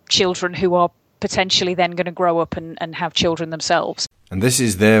children who are potentially then going to grow up and have children themselves. And this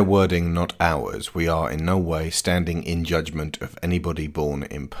is their wording, not ours. We are in no way standing in judgment of anybody born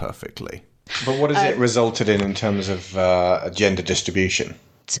imperfectly. But what has it resulted in terms of gender distribution?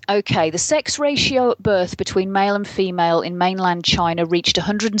 Okay, the sex ratio at birth between male and female in mainland China reached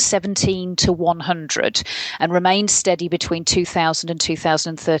 117 to 100 and remained steady between 2000 and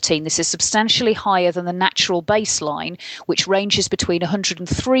 2013. This is substantially higher than the natural baseline, which ranges between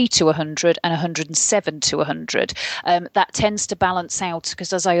 103 to 100 and 107 to 100. That tends to balance out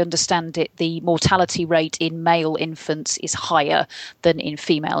because, as I understand it, the mortality rate in male infants is higher than in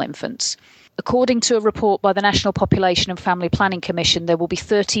female infants. According to a report by the National Population and Family Planning Commission, there will be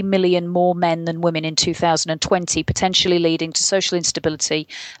 30 million more men than women in 2020, potentially leading to social instability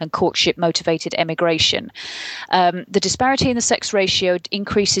and courtship-motivated emigration. The disparity in the sex ratio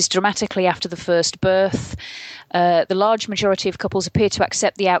increases dramatically after the first birth. The large majority of couples appear to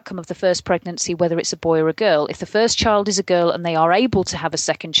accept the outcome of the first pregnancy, whether it's a boy or a girl. If the first child is a girl and they are able to have a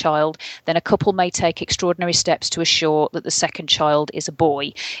second child, then a couple may take extraordinary steps to assure that the second child is a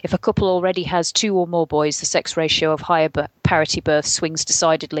boy. If a couple already has 2 or more boys, the sex ratio of higher parity births swings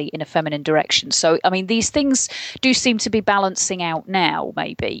decidedly in a feminine direction. So, I mean, these things do seem to be balancing out now,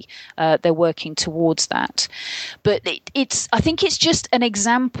 maybe. They're working towards that. But I think it's just an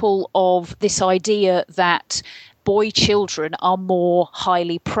example of this idea that boy children are more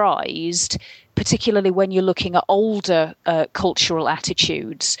highly prized, particularly when you're looking at older cultural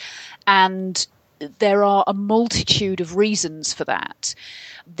attitudes. And there are a multitude of reasons for that.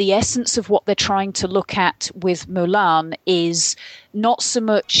 The essence of what they're trying to look at with Mulan is not so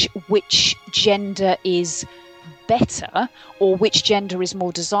much which gender is better or which gender is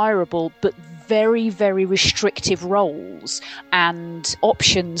more desirable, but very, very restrictive roles and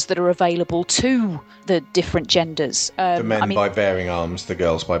options that are available to the different genders. The men by bearing arms, the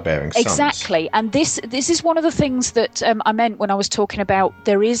girls by bearing sons. Exactly. And this is one of the things that I meant when I was talking about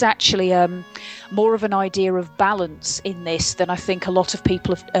there is actually more of an idea of balance in this than I think a lot of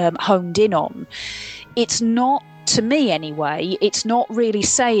people have honed in on. It's not to me anyway, it's not really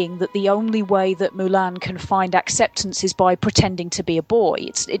saying that the only way that Mulan can find acceptance is by pretending to be a boy.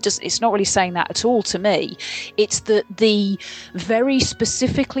 It's not really saying that at all to me. It's that the very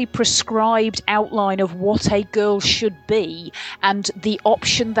specifically prescribed outline of what a girl should be and the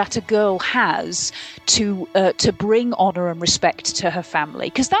option that a girl has to bring honour and respect to her family,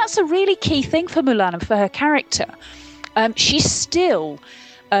 because that's a really key thing for Mulan and for her character. She's still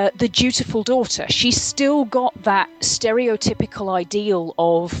the dutiful daughter. She's still got that stereotypical ideal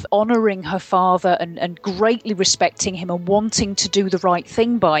of honouring her father and greatly respecting him and wanting to do the right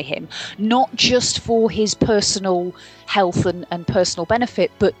thing by him, not just for his personal health and personal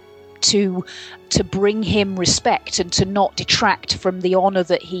benefit, but to bring him respect and to not detract from the honour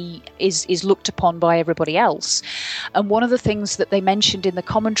that he is looked upon by everybody else. And one of the things that they mentioned in the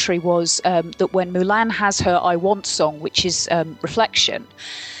commentary was that when Mulan has her I Want song, which is Reflection,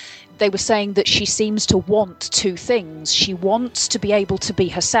 they were saying that she seems to want two things. She wants to be able to be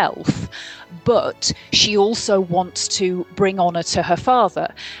herself, but she also wants to bring honour to her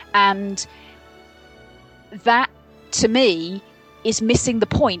father. And that, to me, is missing the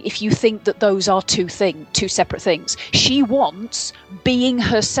point if you think that those are two separate things. She wants being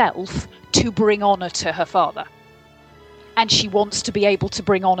herself to bring honour to her father. And she wants to be able to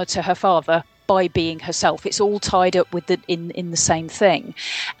bring honour to her father by being herself. It's all tied up with in the same thing.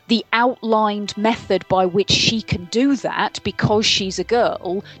 The outlined method by which she can do that, because she's a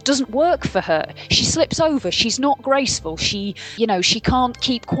girl, doesn't work for her. She slips over. She's not graceful. She can't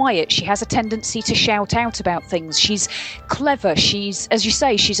keep quiet. She has a tendency to shout out about things. She's clever. She's, as you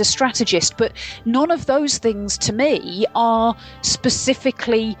say, she's a strategist. But none of those things, to me, are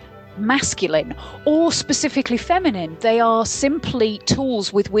specifically masculine or specifically feminine. They are simply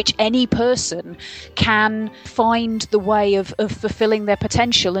tools with which any person can find the way of fulfilling their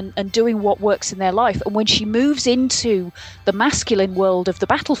potential and doing what works in their life. And when she moves into the masculine world of the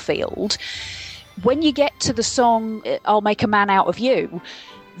battlefield, when you get to the song I'll Make a Man Out of You,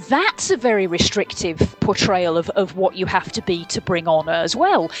 that's a very restrictive portrayal of what you have to be to bring honour as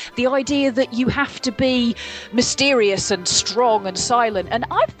well. The idea that you have to be mysterious and strong and silent. And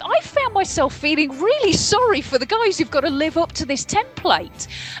I found myself feeling really sorry for the guys who've got to live up to this template.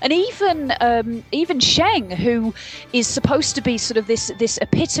 And even Sheng, who is supposed to be sort of this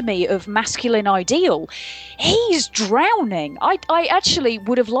epitome of masculine ideal, he's drowning. I actually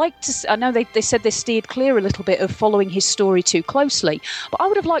would have liked to... I know they said they steered clear a little bit of following his story too closely, but I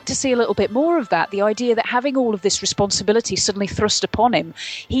would have liked to see a little bit more of that. The idea that having all of this responsibility suddenly thrust upon him,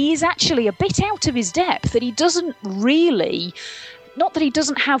 he is actually a bit out of his depth, that he doesn't really... Not that he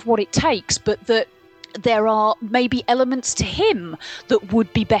doesn't have what it takes, but that there are maybe elements to him that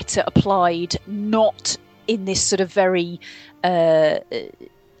would be better applied, not in this sort of very...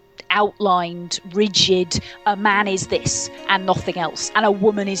 outlined, rigid, a man is this and nothing else, and a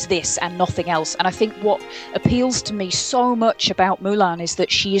woman is this and nothing else. And I think what appeals to me so much about Mulan is that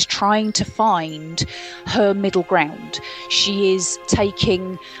she is trying to find her middle ground. She is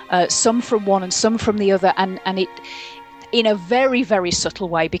taking some from one and some from the other, and it in a very, very subtle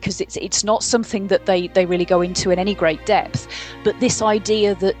way, because it's not something that they really go into in any great depth. But this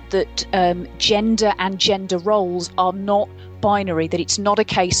idea that gender and gender roles are not binary, that it's not a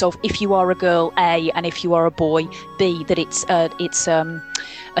case of if you are a girl A and if you are a boy B, that it's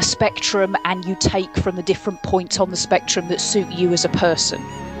a spectrum, and you take from the different points on the spectrum that suit you as a person.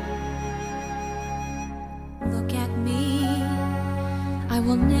 Look at me, I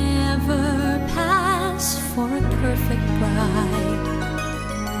will never pass for a perfect bride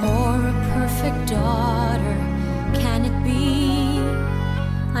or a perfect daughter. Can it be?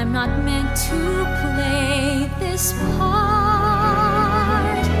 I'm not meant to play this part.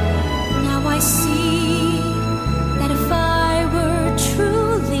 Now I see that if I were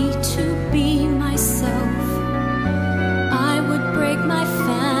truly to be myself, I would break my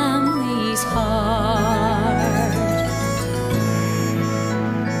family's heart.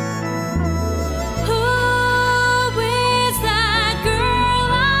 Who is that girl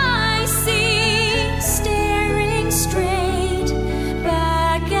I see staring straight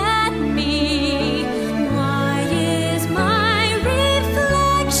back at me? Why is my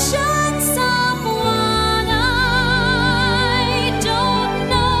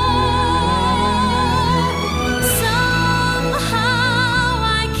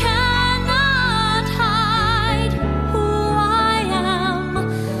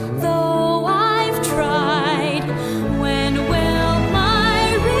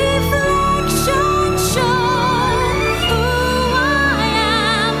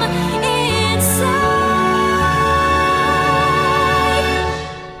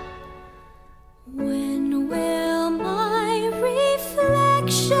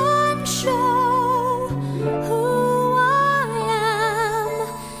fiction show who I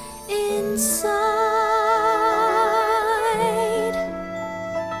am inside.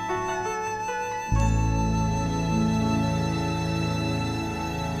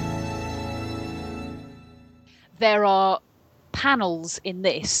 There are panels in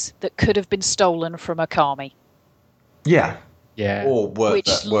this that could have been stolen from Okami. Yeah. Yeah. Or were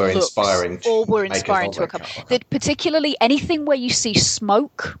inspiring to Okami. Particularly anything where you see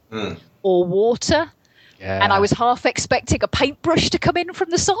smoke or water. Yeah. And I was half expecting a paintbrush to come in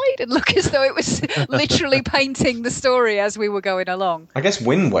from the side and look as though it was literally painting the story as we were going along. I guess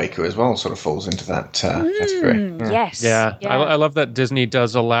Wind Waker as well sort of falls into that category. Yeah. Yes. Yeah. I love that Disney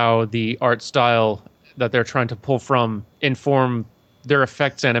does allow the art style that they're trying to pull from inform their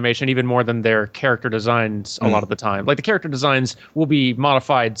effects animation even more than their character designs a lot of the time. Like the character designs will be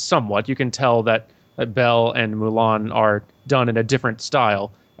modified somewhat. You can tell that Belle and Mulan are done in a different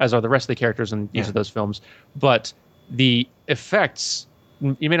style, as are the rest of the characters in each of those films. But the effects,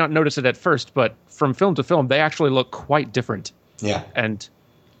 you may not notice it at first, but from film to film, they actually look quite different. Yeah. And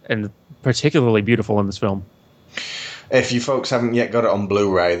particularly beautiful in this film. If you folks haven't yet got it on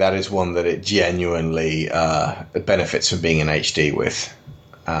Blu-ray, that is one that it genuinely benefits from being in HD with.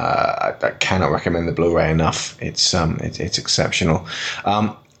 I cannot recommend the Blu-ray enough. It's exceptional.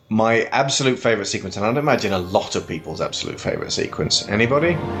 My absolute favourite sequence, and I'd imagine a lot of people's absolute favourite sequence.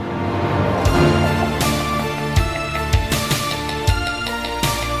 Anybody?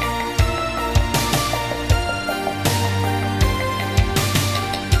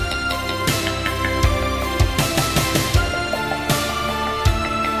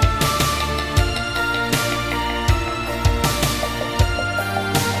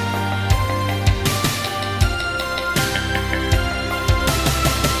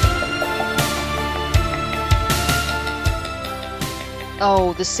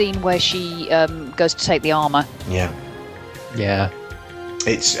 Oh, the scene where she goes to take the armor. Yeah. Yeah.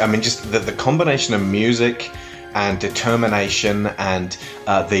 It's, I mean, just the combination of music and determination and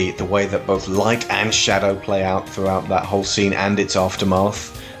the way that both light and shadow play out throughout that whole scene and its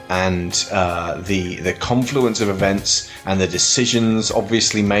aftermath, and the confluence of events and the decisions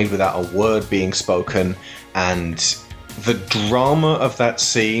obviously made without a word being spoken, and the drama of that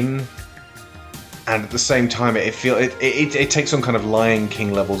scene. And at the same time, it takes on kind of Lion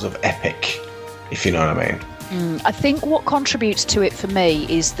King levels of epic, if you know what I mean. I think what contributes to it for me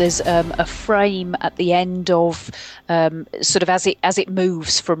is there's a frame at the end of sort of as it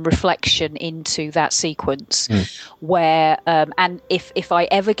moves from reflection into that sequence, where and if I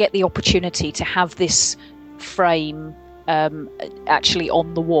ever get the opportunity to have this frame actually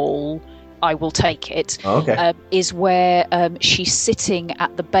on the wall, I will take it. Okay. Is where she's sitting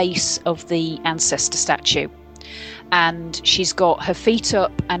at the base of the ancestor statue, and she's got her feet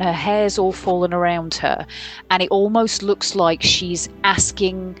up and her hair's all fallen around her, and it almost looks like she's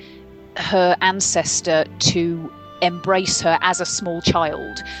asking her ancestor to embrace her as a small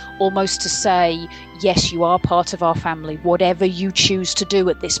child, almost to say, yes, you are part of our family. Whatever you choose to do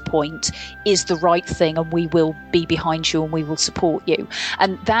at this point is the right thing, and we will be behind you and we will support you.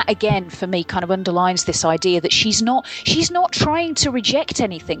 And that, again, for me, kind of underlines this idea that she's not trying to reject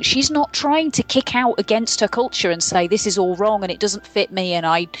anything. She's not trying to kick out against her culture and say, this is all wrong and it doesn't fit me and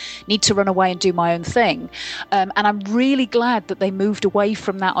I need to run away and do my own thing. And I'm really glad that they moved away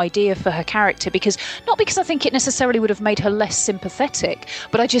from that idea for her character, not because I think it necessarily would have made her less sympathetic,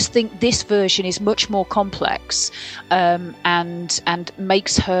 but I just think this version is much more complex, and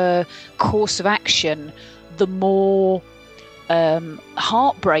makes her course of action the more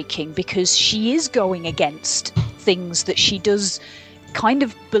heartbreaking, because she is going against things that she does kind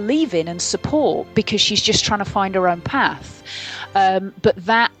of believe in and support, because she's just trying to find her own path. But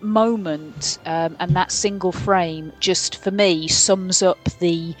that moment and that single frame just, for me, sums up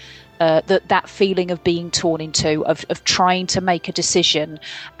that feeling of being torn in two, of trying to make a decision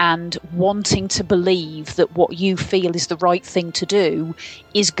and wanting to believe that what you feel is the right thing to do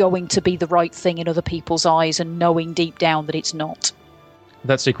is going to be the right thing in other people's eyes, and knowing deep down that it's not.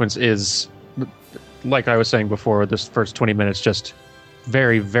 That sequence is, like I was saying before, this first 20 minutes, just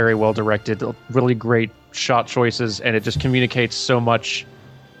very, very well directed, really great shot choices, and it just communicates so much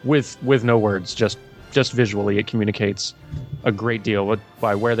with no words, just visually. It communicates a great deal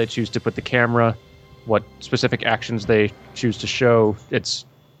by where they choose to put the camera, what specific actions they choose to show. It's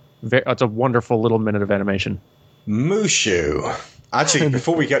a wonderful little minute of animation. Mushu. Actually,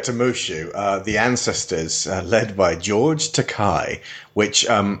 before we get to Mushu, the Ancestors, led by George Takei, which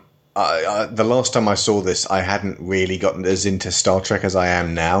the last time I saw this, I hadn't really gotten as into Star Trek as I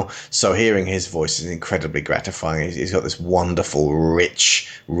am now. So hearing his voice is incredibly gratifying. He's got this wonderful, rich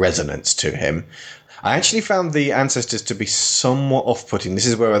resonance to him. I actually found the ancestors to be somewhat off-putting. This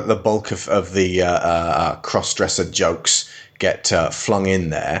is where the bulk of the cross-dresser jokes get flung in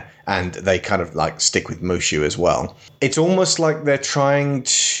there, and they kind of like stick with Mushu as well. It's almost like they're trying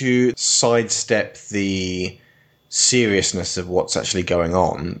to sidestep the seriousness of what's actually going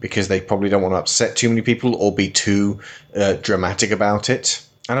on because they probably don't want to upset too many people or be too dramatic about it.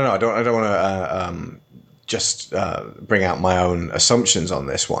 I don't know. I don't want to just bring out my own assumptions on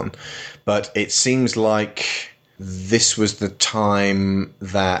this one, but it seems like this was the time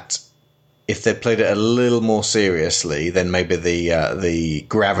that if they played it a little more seriously, then maybe the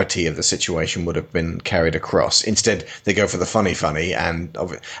gravity of the situation would have been carried across. Instead, they go for the funny, and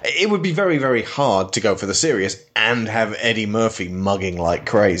it would be very, very hard to go for the serious and have Eddie Murphy mugging like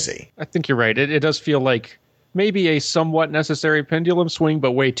crazy. I think you're right. It does feel like maybe a somewhat necessary pendulum swing,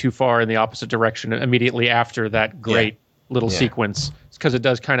 but way too far in the opposite direction immediately after that great little sequence, because it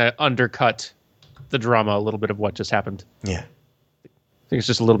does kind of undercut the drama a little bit of what just happened. Yeah. I think it's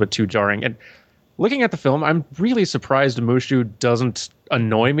just a little bit too jarring. And looking at the film, I'm really surprised Mushu doesn't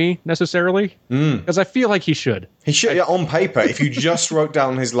annoy me necessarily, because I feel like he should. He should. On paper, if you just wrote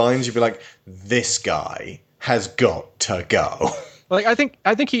down his lines, you'd be like, this guy has got to go. Like I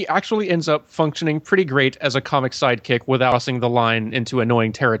think he actually ends up functioning pretty great as a comic sidekick without crossing the line into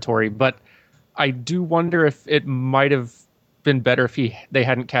annoying territory. But I do wonder if it might have been better if they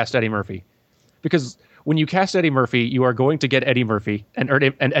hadn't cast Eddie Murphy, because when you cast Eddie Murphy, you are going to get Eddie Murphy, and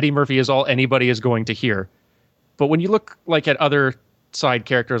Eddie Murphy is all anybody is going to hear. But when you look like at other side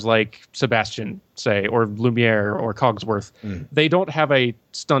characters like Sebastian, say, or Lumiere or Cogsworth, they don't have a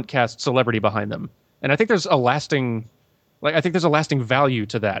stunt cast celebrity behind them, and I think there's a lasting value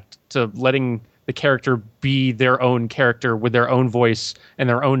to that, to letting the character be their own character with their own voice and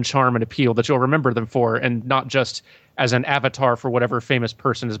their own charm and appeal that you'll remember them for, and not just as an avatar for whatever famous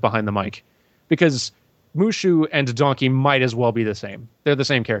person is behind the mic. Because Mushu and Donkey might as well be the same. They're the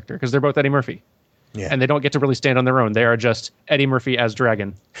same character because they're both Eddie Murphy. Yeah. And they don't get to really stand on their own. They are just Eddie Murphy as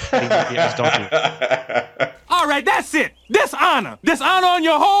Dragon, Eddie Murphy as Donkey. All right, that's it. Dishonor. Dishonor on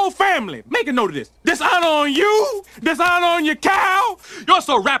your whole family. Make a note of this. Dishonor on you. Dishonor on your cow. You're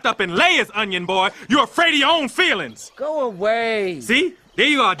so wrapped up in layers, onion boy, you're afraid of your own feelings. Go away. See? There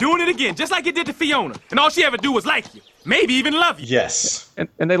you are, doing it again, just like you did to Fiona. And all she ever do was like you. Maybe even love you. Yes.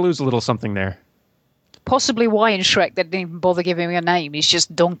 And they lose a little something there. Possibly why in Shrek they didn't even bother giving him a name. He's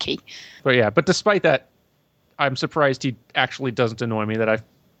just Donkey. But despite that, I'm surprised he actually doesn't annoy me. That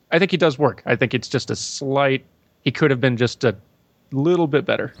I think he does work. I think it's just a slight. He could have been just a little bit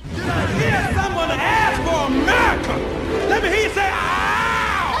better. Did I hear someone ask for America? Let me hear you say, ow!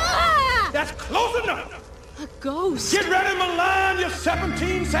 Ah! That's close enough. A ghost. Get ready, Milan. Your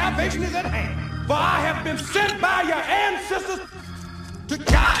 17 salvation is at hand. For I have been sent by your ancestors to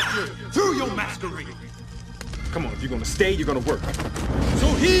guide you through your masquerade. Come on, if you're going to stay, you're going to work. So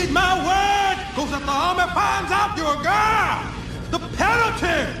heed my word, because if the army finds out you're a girl, the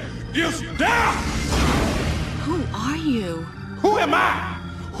penalty is death. Who are you? Who am I?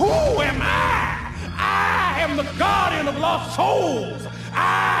 Who am I? I am the guardian of lost souls.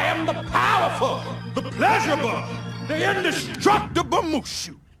 I am the powerful, the pleasurable, the indestructible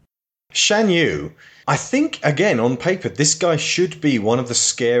Mushu. Shan Yu, I think, again, on paper, this guy should be one of the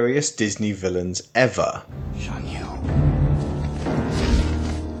scariest Disney villains ever. Shan Yu.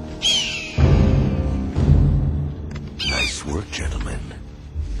 Nice work, gentlemen.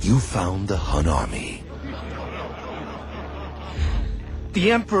 You found the Hun army.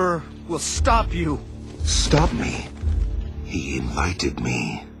 The Emperor will stop you. Stop me? He invited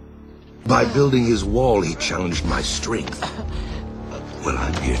me. By building his wall, he challenged my strength. Well,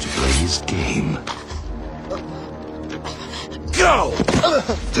 I'm here to play his game. Go!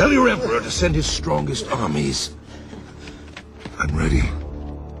 Tell your Emperor to send his strongest armies. I'm ready.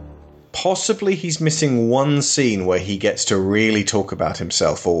 Possibly he's missing one scene where he gets to really talk about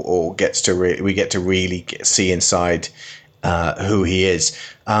himself, or gets to we get to really see inside who he is.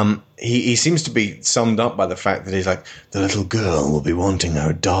 He seems to be summed up by the fact that he's like, the little girl will be wanting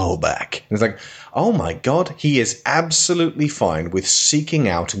her doll back. And it's like, oh my god, he is absolutely fine with seeking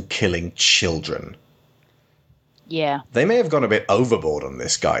out and killing children. Yeah. They may have gone a bit overboard on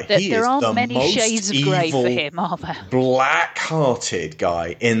this guy. There aren't many shades of grey for him, are there? Black-hearted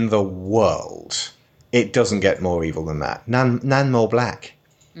guy in the world. It doesn't get more evil than that. None more black.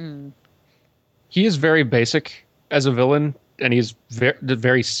 Mm. He is very basic as a villain, and he's very,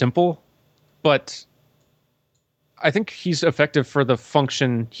 very simple. But I think he's effective for the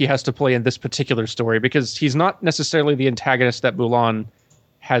function he has to play in this particular story, because he's not necessarily the antagonist that Mulan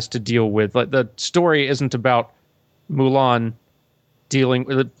has to deal with. Like, the story isn't about Mulan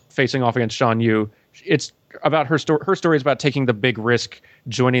facing off against Shan Yu. It's about her story. Her story is about taking the big risk,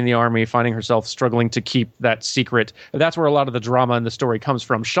 joining the army, finding herself struggling to keep that secret. That's where a lot of the drama in the story comes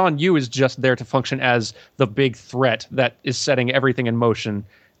from. Shan Yu is just there to function as the big threat that is setting everything in motion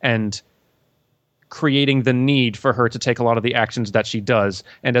and creating the need for her to take a lot of the actions that she does,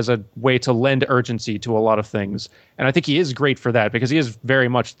 and as a way to lend urgency to a lot of things. And I think he is great for that, because he is very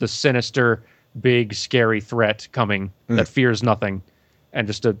much the sinister, big, scary threat coming that fears nothing. And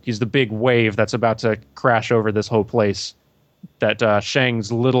he's the big wave that's about to crash over this whole place. That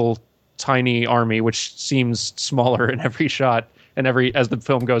Shang's little tiny army, which seems smaller in every shot and as the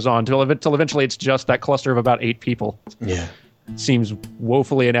film goes on, till eventually it's just that cluster of about 8 people. Yeah, seems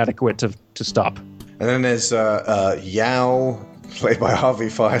woefully inadequate to stop. And then there's Yao, played by Harvey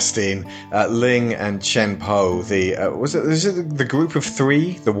Fierstein, Ling and Chen Po. Was it the group of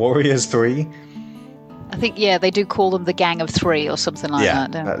 3, the Warriors 3? I think, they do call them the Gang of 3 or something like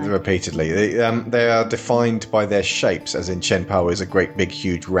that, don't they? Repeatedly. They are defined by their shapes, as in Chen Po is a great big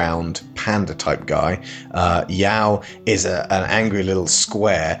huge round panda-type guy. Yao is an angry little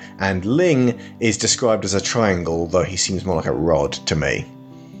square, and Ling is described as a triangle, though he seems more like a rod to me.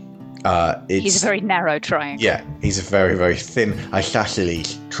 He's a very narrow triangle. Yeah, he's a very, very thin,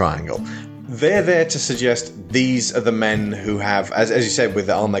 isosceles triangle. They're there to suggest these are the men who have, as you said with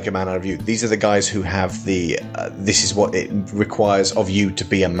the I'll make a man out of you, these are the guys who have this is what it requires of you to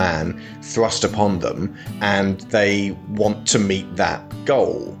be a man thrust upon them, and they want to meet that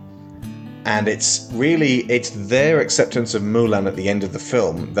goal. And it's their acceptance of Mulan at the end of the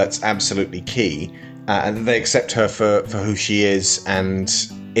film that's absolutely key, and they accept her for who she is, and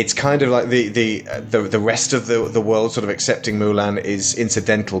it's kind of like the rest of the world sort of accepting Mulan is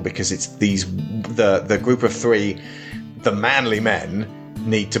incidental, because it's the group of 3, the manly men,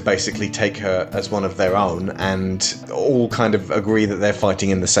 need to basically take her as one of their own, and all kind of agree that they're fighting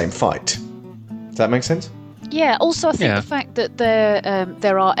in the same fight. Does that make sense? Yeah. Also, I think the fact that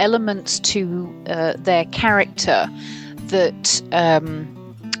there are elements to their character that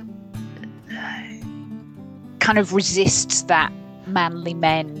kind of resists that manly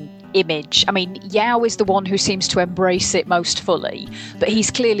men image. I mean, Yao is the one who seems to embrace it most fully, but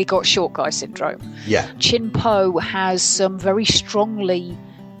he's clearly got short guy syndrome. Yeah. Chin Po has some very strongly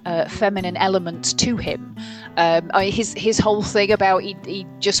feminine elements to him. His whole thing about he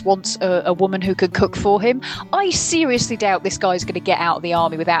just wants a woman who can cook for him. I seriously doubt this guy's going to get out of the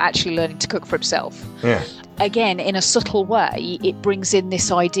army without actually learning to cook for himself. Yeah. Again, in a subtle way, it brings in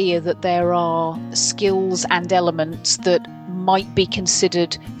this idea that there are skills and elements that might be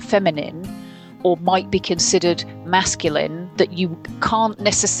considered feminine or might be considered masculine that you can't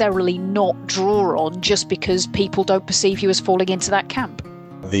necessarily not draw on just because people don't perceive you as falling into that camp.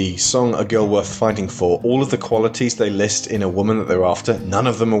 The song A Girl Worth Fighting For, all of the qualities they list in a woman that they're after, none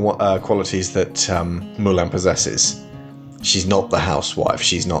of them are qualities that Mulan possesses. She's not the housewife.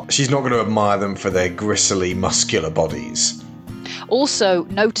 She's not going to admire them for their gristly, muscular bodies. Also,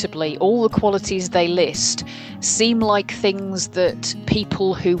 notably, all the qualities they list seem like things that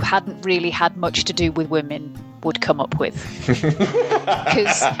people who hadn't really had much to do with women would come up with.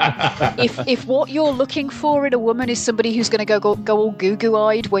 Because if what you're looking for in a woman is somebody who's going to go all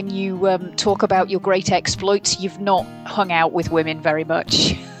goo-goo-eyed when you talk about your great exploits, you've not hung out with women very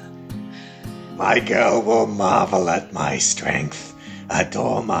much. My girl will marvel at my strength,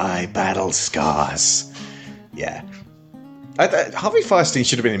 adore my battle scars. Yeah. Harvey Fierstein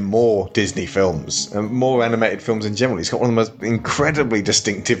should have been in more Disney films, more animated films in general. He's got one of the most incredibly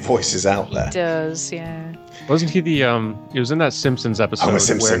distinctive voices out there. He does, yeah. Wasn't he he was in that Simpsons episode? I'm a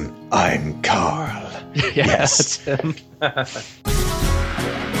Simpson. I'm Carl. Yes. That's him.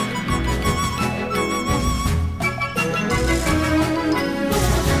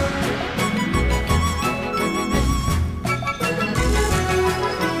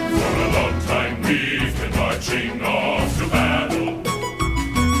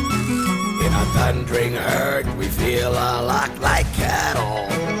 Thundering herd, we feel a lot like cattle.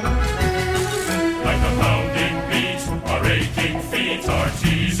 Like a pounding beat, our aching feet aren't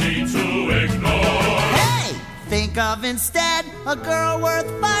easy to ignore. Hey! Think of instead a girl worth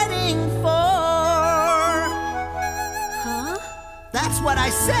fighting for. Huh? That's what I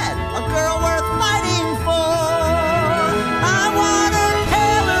said, a girl worth fighting for. I want her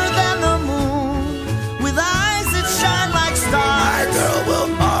paler than the moon, with eyes that shine like stars. My girl will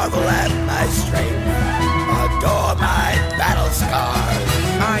marvel at my strength, adore my battle scars.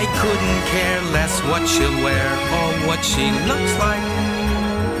 I couldn't care less what she'll wear or what she looks like.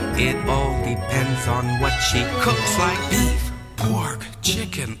 It all depends on what she cooks like. Beef, pork,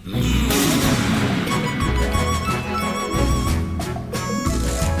 chicken.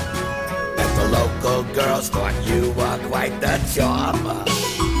 At the local girls' thought you were quite the charmer.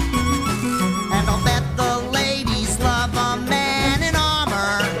 And I'll bet the ladies love a man in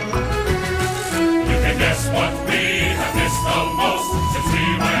armor. You can guess what we have missed the most since we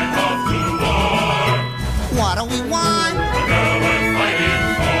went off to war. What do we want? A girl worth fighting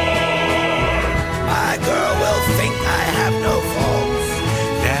for. My girl will think I have no faults.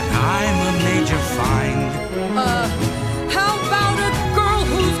 That I'm a major find. How about a girl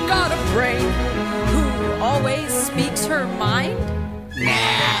who's got a brain, who always speaks her mind?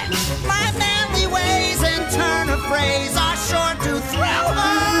 Nah, my manly ways and turn of phrase are sure to thrill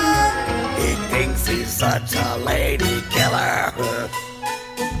her. He thinks he's such a lady killer.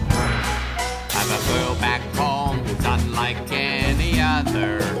 I've a girl back home who's unlike any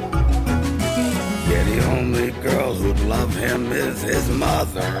other. Yeah, the only girl who'd love him is his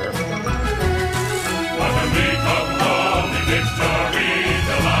mother. When we come home in victory,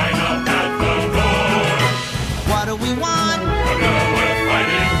 to line up at the door. What do we want? A girl worth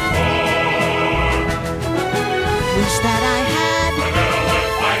fighting for. Wish that I had a girl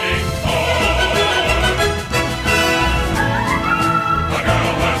worth fighting for. A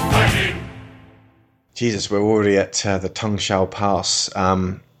girl worth fighting. Jesus, we're already at the Tongue Shall Pass.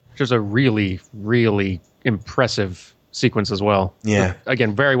 Which is a really, really impressive sequence as well. Yeah.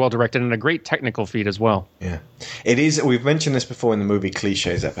 Again, very well directed and a great technical feat as well. Yeah. It is, we've mentioned this before in the movie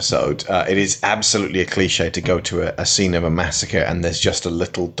cliches episode, it is absolutely a cliche to go to a scene of a massacre and there's just a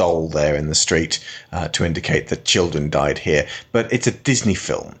little doll there in the street to indicate that children died here. But it's a Disney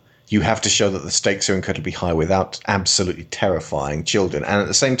film. You have to show that the stakes are incredibly high without absolutely terrifying children, and at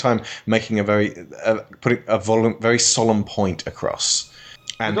the same time making a putting a very solemn point across.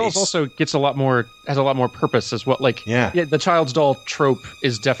 And the doll also has a lot more purpose as well. Like, yeah, the child's doll trope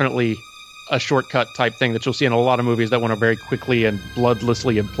is definitely a shortcut type thing that you'll see in a lot of movies that want to very quickly and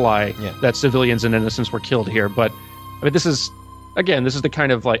bloodlessly imply that civilians and innocents were killed here. But I mean, this is the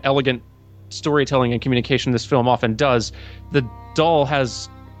kind of like elegant storytelling and communication this film often does. The doll has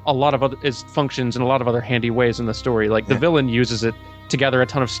a lot of other functions in a lot of other handy ways in the story. Like the villain uses it to gather a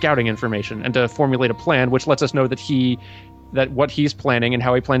ton of scouting information and to formulate a plan, which lets us know that what he's planning and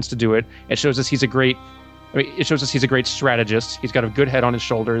how he plans to do it. It shows us he's a great strategist. He's got a good head on his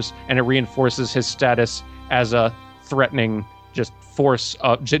shoulders, and it reinforces his status as a threatening, just force,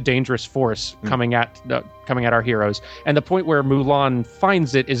 dangerous force coming at our heroes. And the point where Mulan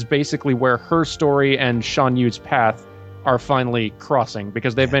finds it is basically where her story and Shan Yu's path are finally crossing,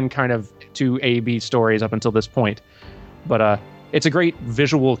 because they've been kind of two A-B stories up until this point. But it's a great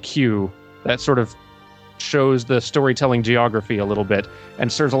visual cue that sort of shows the storytelling geography a little bit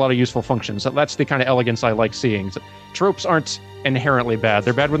and serves a lot of useful functions. So that's the kind of elegance I like seeing. So tropes aren't inherently bad.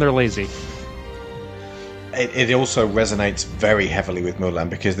 They're bad when they're lazy. It also resonates very heavily with Mulan,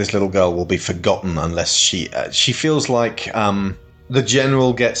 because this little girl will be forgotten unless she feels like the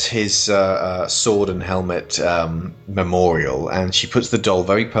general gets his sword and helmet memorial, and she puts the doll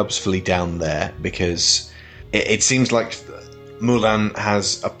very purposefully down there because it seems like Mulan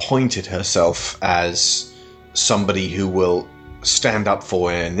has appointed herself as somebody who will stand up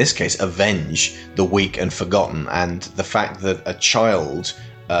for, and in this case, avenge the weak and forgotten. And the fact that a child,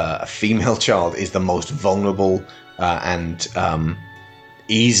 a female child, is the most vulnerable and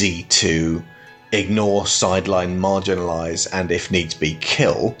easy to ignore, sideline, marginalize, and if needs be,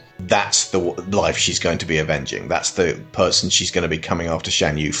 kill, that's the life she's going to be avenging. That's the person she's going to be coming after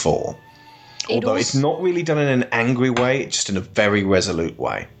Shan Yu for. Although it's not really done in an angry way, just in a very resolute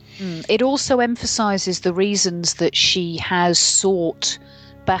way. It also emphasizes the reasons that she has sought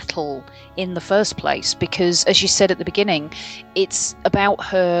battle in the first place, because, as you said at the beginning, it's about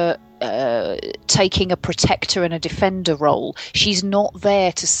her taking a protector and a defender role. She's not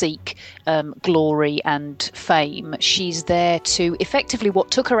there to seek glory and fame. She's there to, effectively,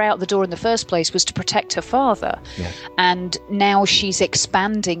 what took her out the door in the first place was to protect her father. Yeah. And now she's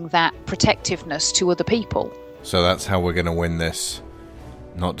expanding that protectiveness to other people. So that's how we're going to win this.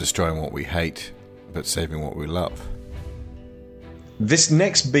 Not destroying what we hate, but saving what we love. This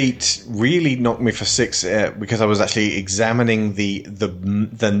next beat really knocked me for six because I was actually examining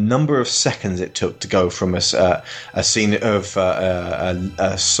the number of seconds it took to go from a scene of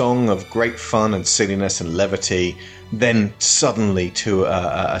a song of great fun and silliness and levity then suddenly to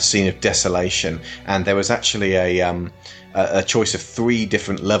a scene of desolation. And there was actually a choice of 3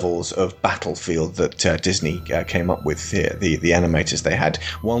 different levels of battlefield that Disney came up with here, the animators they had.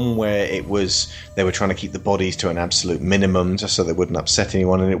 One where they were trying to keep the bodies to an absolute minimum just so they wouldn't upset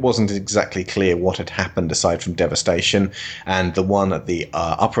anyone, and it wasn't exactly clear what had happened aside from devastation. And the one at the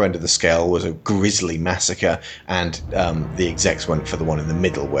upper end of the scale was a grisly massacre, and the execs went for the one in the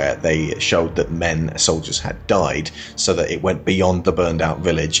middle where they showed that soldiers had died, so that it went beyond the burned out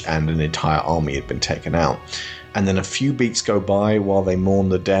village and an entire army had been taken out. And then a few beats go by while they mourn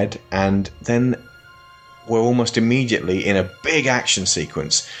the dead, and then we're almost immediately in a big action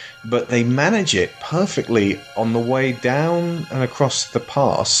sequence. But they manage it perfectly on the way down and across the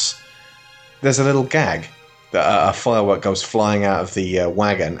pass. There's a little gag. A firework goes flying out of the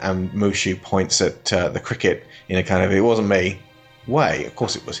wagon, and Mushu points at the cricket in a kind of, "it wasn't me" way. Of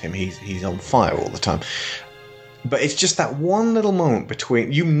course it was him. He's on fire all the time. But it's just that one little moment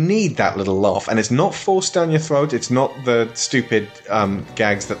between... You need that little laugh, and it's not forced down your throat. It's not the stupid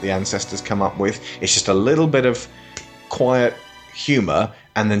gags that the ancestors come up with. It's just a little bit of quiet humour,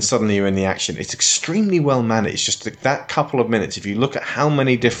 and then suddenly you're in the action. It's extremely well managed. Just that couple of minutes, if you look at how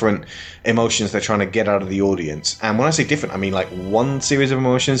many different emotions they're trying to get out of the audience. And when I say different, I mean like one series of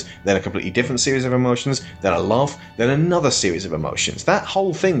emotions, then a completely different series of emotions, then a laugh, then another series of emotions. That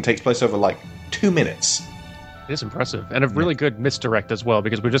whole thing takes place over like 2 minutes. It is impressive, and a really good misdirect as well,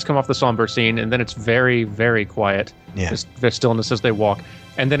 because we've just come off the somber scene, and then it's very, very quiet. Yeah. There's stillness as they walk,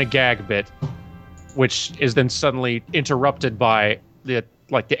 and then a gag bit, which is then suddenly interrupted by the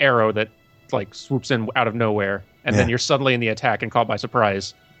arrow that like swoops in out of nowhere, and then you're suddenly in the attack and caught by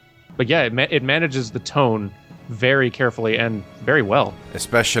surprise. But yeah, it manages the tone very carefully and very well.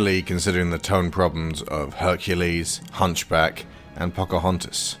 Especially considering the tone problems of Hercules, Hunchback, and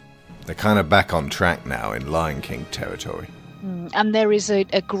Pocahontas. They're kind of back on track now in Lion King territory. And there is a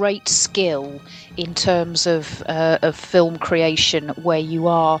great skill in terms of film creation where you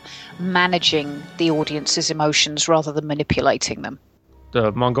are managing the audience's emotions rather than manipulating them.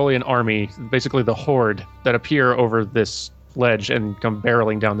 The Mongolian army, basically the horde that appear over this ledge and come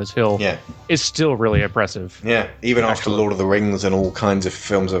barreling down this hill, is still really impressive. Yeah, even after Lord of the Rings and all kinds of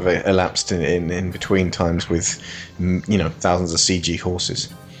films have elapsed in between times with, thousands of CG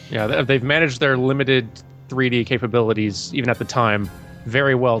horses. Yeah, they've managed their limited 3D capabilities, even at the time,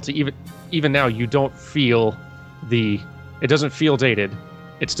 very well. To even now, you don't feel it doesn't feel dated.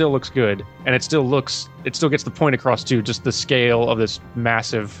 It still looks good, and it still gets the point across to just the scale of this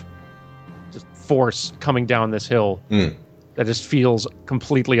massive just force coming down this hill that just feels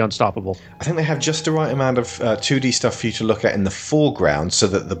completely unstoppable. I think they have just the right amount of 2D stuff for you to look at in the foreground, so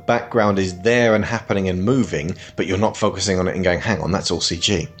that the background is there and happening and moving, but you're not focusing on it and going, hang on, that's all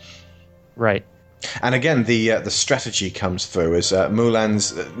CG. Right. And again, the strategy comes through as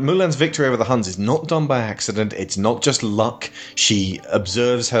Mulan's victory over the Huns is not done by accident. It's not just luck. She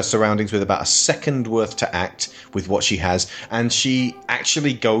observes her surroundings with about a second worth to act with what she has, and she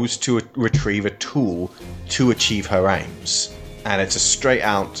actually goes to retrieve a tool to achieve her aims. And it's a straight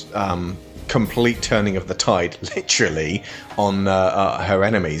out complete turning of the tide, literally, on her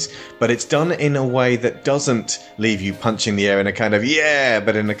enemies. But it's done in a way that doesn't leave you punching the air in a kind of,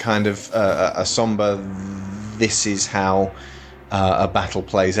 but in a kind of a somber, this is how a battle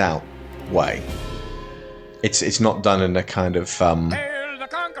plays out way. It's not done in a kind of... Hail the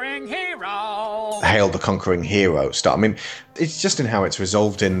conquering hero! Hail the conquering hero style. I mean, it's just in how it's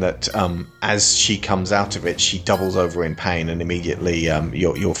resolved in that as she comes out of it, she doubles over in pain, and immediately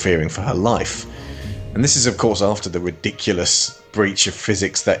you're fearing for her life. And this is, of course, after the ridiculous breach of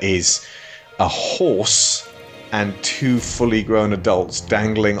physics that is a horse and 2 fully grown adults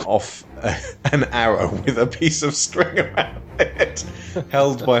dangling off an arrow with a piece of string around it,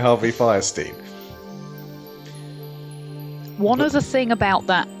 held by Harvey Fierstein. One other thing about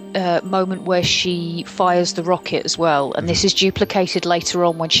that moment where she fires the rocket as well, and this is duplicated later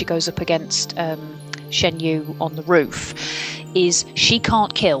on when she goes up against Shen Yu on the roof, is she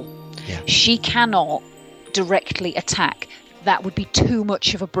can't kill. Yeah. She cannot directly attack. That would be too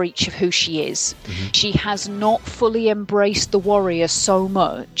much of a breach of who she is. She has not fully embraced the warrior so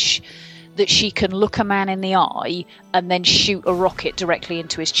much that she can look a man in the eye and then shoot a rocket directly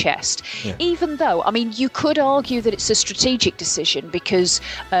into his chest. Yeah. Even though, I mean, you could argue that it's a strategic decision, because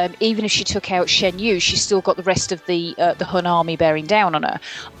even if she took out Shen Yu, she's still got the rest of the Hun army bearing down on her.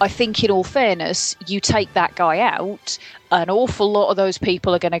 I think, in all fairness, you take that guy out, an awful lot of those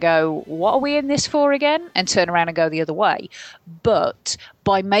people are going to go, what are we in this for again? And turn around and go the other way. But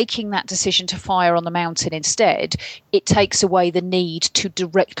by making that decision to fire on the mountain instead, it takes away the need to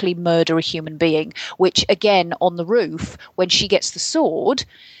directly murder a human being, which again, on the roof, when she gets the sword,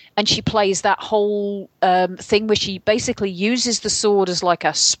 and she plays that whole thing where she basically uses the sword as like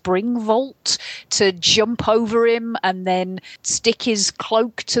a spring vault to jump over him and then stick his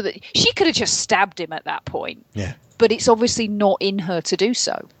cloak to the... She could have just stabbed him at that point. Yeah. But it's obviously not in her to do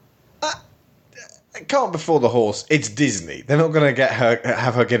so. Can't before the horse. It's Disney. They're not going to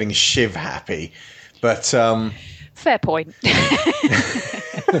have her getting Shiv happy. But... Fair point.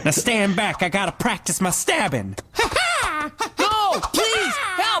 Now stand back. I got to practice my stabbing. No, please,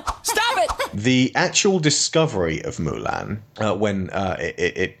 help! Stop it! The actual discovery of Mulan, when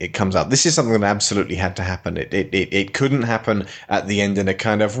it comes out, this is something that absolutely had to happen. It couldn't happen at the end in a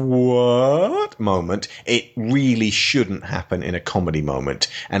kind of what moment. It really shouldn't happen in a comedy moment,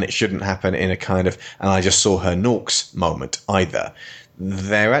 and it shouldn't happen in a kind of and I just saw her Norks moment either.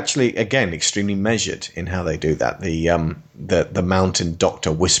 They're actually, again, extremely measured in how they do that. The mountain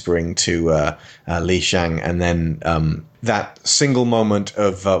doctor whispering to Li Shang, and then that single moment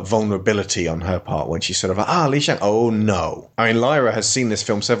of vulnerability on her part when she's sort of Li Shang, oh no. I mean, Lyra has seen this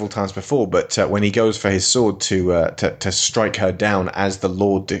film several times before, but when he goes for his sword to strike her down as the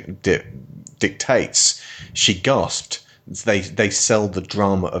Lord dictates, she gasped. They sell the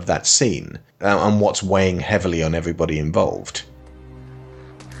drama of that scene and what's weighing heavily on everybody involved.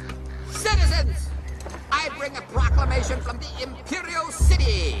 Citizens, I bring a proclamation from the Imperial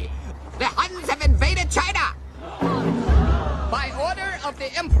City. The Huns have invaded China. By order of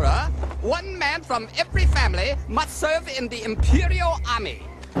the Emperor, one man from every family must serve in the Imperial Army.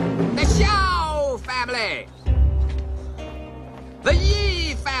 The Xiao family. The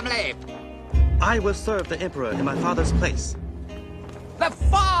Yi family. I will serve the Emperor in my father's place. The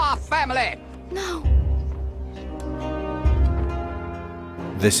Fa family. No.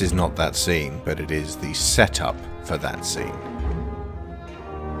 This is not that scene, but it is the setup for that scene.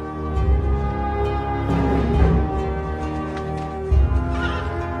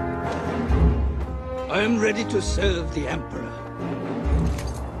 I am ready to serve the Emperor.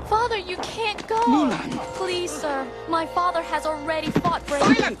 Father, you can't go. Mulan. Please, sir. My father has already fought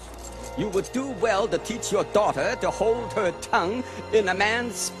bravely. Silence! You would do well to teach your daughter to hold her tongue in a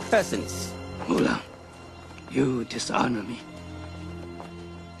man's presence. Mulan, you dishonor me.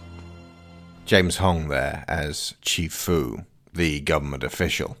 James Hong there as Chief Fu, the government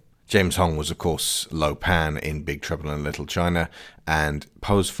official. James Hong was, of course, Lo Pan in Big Trouble in Little China and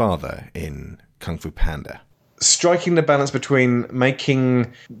Po's father in Kung Fu Panda. Striking the balance between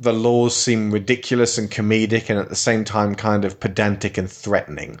making the laws seem ridiculous and comedic and at the same time kind of pedantic and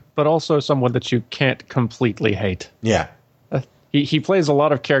threatening. But also someone that you can't completely hate. Yeah. He plays a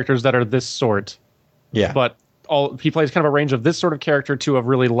lot of characters that are this sort. Yeah. But he plays kind of a range of this sort of character to a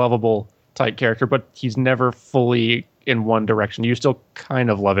really lovable type character, but he's never fully in one direction. You still kind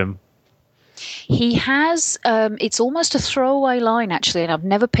of love him. He has, it's almost a throwaway line, actually, and I've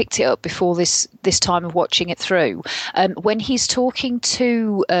never picked it up before this time of watching it through. When he's talking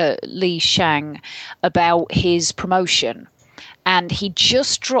to Li Shang about his promotion, and he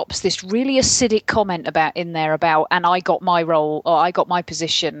just drops this really acidic comment about, and I got my role, or I got my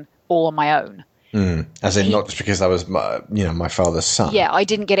position all on my own. As in, not just because I was, my father's son. Yeah, I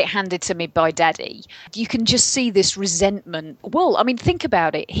didn't get it handed to me by daddy. You can just see this resentment. Well, I mean, think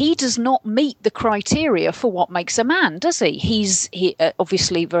about it. He does not meet the criteria for what makes a man, does he? He's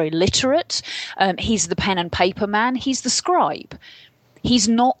obviously very literate. He's the pen and paper man. He's the scribe. He's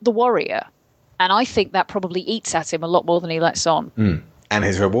not the warrior. And I think that probably eats at him a lot more than he lets on. And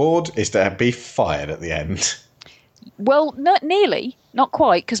his reward is to be fired at the end. Well, not nearly. Not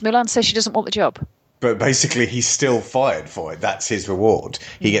quite, because Mulan says she doesn't want the job. But basically, he's still fired for it. That's his reward.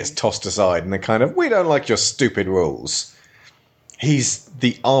 He gets tossed aside, and they're kind of, we don't like your stupid rules. He's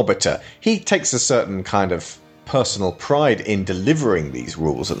the arbiter. He takes a certain kind of personal pride in delivering these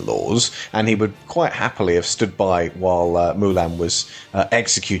rules and laws, and he would quite happily have stood by while Mulan was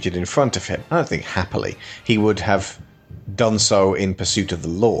executed in front of him. I don't think happily. He would have done so in pursuit of the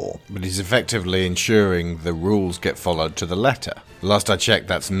law. But he's effectively ensuring the rules get followed to the letter. Last I checked,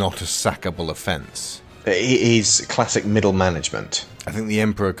 that's not a sackable offence. He's classic middle management. I think the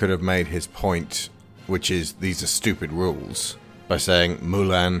Emperor could have made his point, which is these are stupid rules, by saying,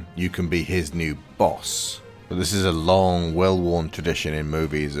 Mulan, you can be his new boss. But this is a long, well-worn tradition in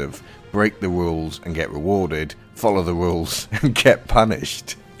movies of break the rules and get rewarded, follow the rules and get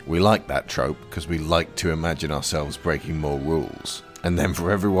punished. We like that trope because we like to imagine ourselves breaking more rules. And then for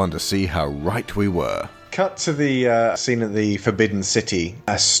everyone to see how right we were. Cut to the scene of the Forbidden City.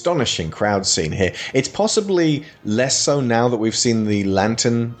 Astonishing crowd scene here. It's possibly less so now that we've seen the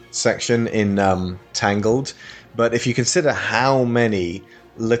lantern section in Tangled, but if you consider how many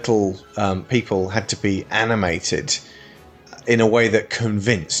little people had to be animated in a way that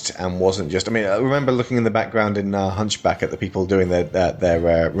convinced and wasn't just... I mean, I remember looking in the background in Hunchback at the people doing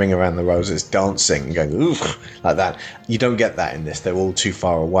their Ring Around the Roses dancing, going, ooh, like that. You don't get that in this. They're all too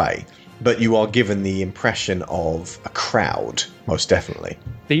far away. But you are given the impression of a crowd, most definitely.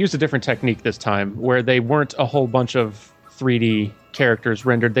 They used a different technique this time, where they weren't a whole bunch of 3D characters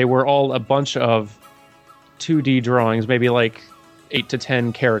rendered. They were all a bunch of 2D drawings, maybe like 8 to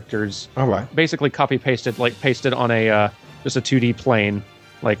 10 characters. All right. Basically copy-pasted, like pasted on a... just a 2D plane,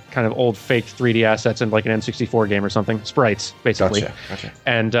 like kind of old fake 3D assets in like an N64 game or something. Sprites, basically. Gotcha.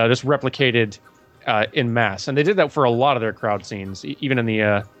 And just replicated in mass. And they did that for a lot of their crowd scenes, even in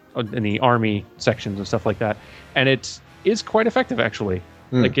the army sections and stuff like that. And it is quite effective, actually.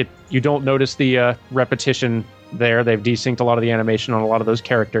 Like you don't notice the repetition there. They've desynced a lot of the animation on a lot of those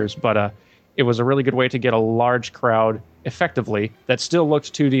characters, but it was a really good way to get a large crowd effectively that still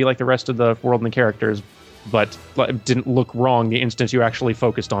looked 2D like the rest of the world and the characters, but it didn't look wrong the instant you actually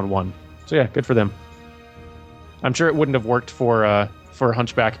focused on one. So yeah, good for them. I'm sure it wouldn't have worked for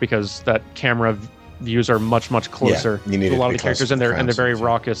Hunchback because that camera views are much closer to a lot of the characters, and they're very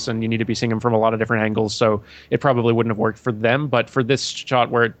raucous, and you need to be seeing them from a lot of different angles. So it probably wouldn't have worked for them. But for this shot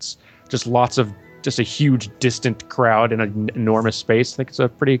where it's just just a huge distant crowd in an enormous space, I think it's a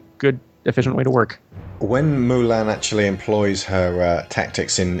pretty good, efficient way to work. When Mulan actually employs her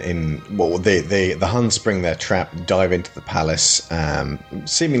tactics the Hun spring their trap, dive into the palace,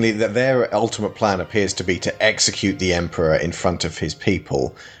 seemingly that their ultimate plan appears to be to execute the emperor in front of his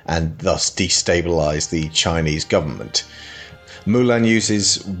people and thus destabilize the Chinese government. Mulan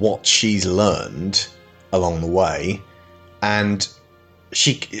uses what she's learned along the way, and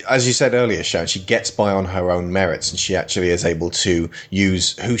she, as you said earlier, Sharon, she gets by on her own merits, and she actually is able to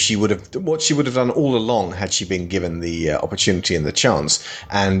use what she would have done all along had she been given the opportunity and the chance.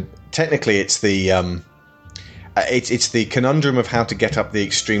 And technically, it's the conundrum of how to get up the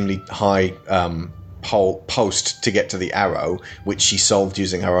extremely high post to get to the arrow, which she solved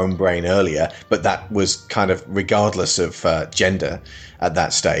using her own brain earlier, but that was kind of regardless of gender at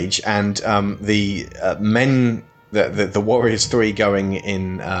that stage. And the men. The Warriors 3 going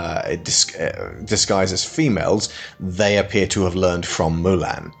in disguise as females, they appear to have learned from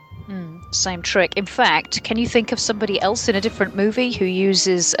Mulan. Same trick. In fact, can you think of somebody else in a different movie who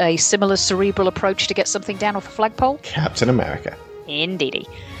uses a similar cerebral approach to get something down off a flagpole? Captain America. Indeedy.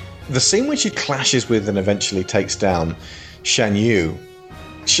 The scene when she clashes with and eventually takes down Shan Yu,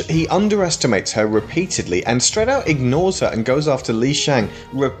 he underestimates her repeatedly and straight out ignores her and goes after Li Shang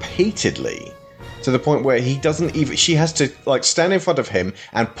repeatedly. To the point where she has to like stand in front of him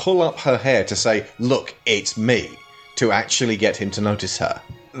and pull up her hair to say, "Look, it's me," to actually get him to notice her.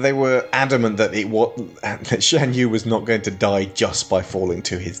 They were adamant that Shan Yu was not going to die just by falling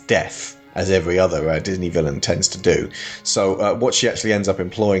to his death, as every other Disney villain tends to do. So what she actually ends up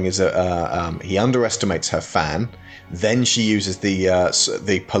employing is he underestimates her fan. Then she uses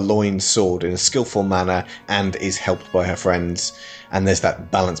the purloined sword in a skillful manner and is helped by her friends. And there's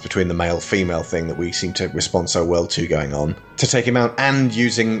that balance between the male-female thing that we seem to respond so well to going on, to take him out, and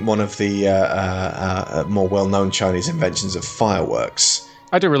using one of the more well-known Chinese inventions of fireworks.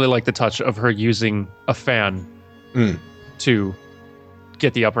 I do really like the touch of her using a fan to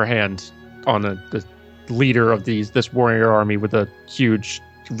get the upper hand on the leader of this warrior army with a huge,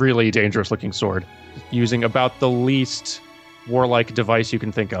 really dangerous-looking sword. Using about the least warlike device you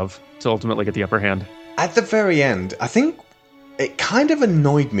can think of to ultimately get the upper hand. At the very end, I think it kind of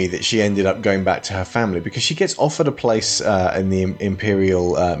annoyed me that she ended up going back to her family, because she gets offered a place in the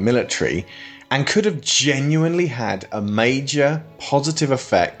Imperial military and could have genuinely had a major positive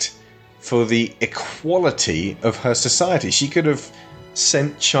effect for the equality of her society. She could have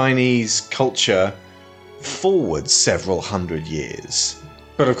sent Chinese culture forward several hundred years.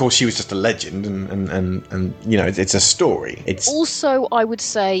 But of course, she was just a legend, and you know, it's a story. Also, I would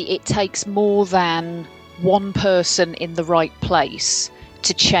say it takes more than one person in the right place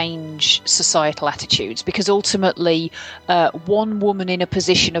to change societal attitudes, because ultimately one woman in a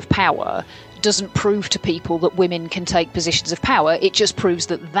position of power doesn't prove to people that women can take positions of power. It just proves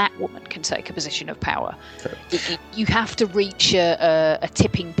that that woman can take a position of power. You have to reach a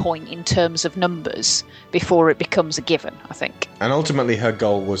tipping point in terms of numbers before it becomes a given, I think. And ultimately her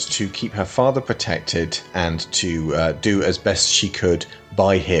goal was to keep her father protected and to do as best she could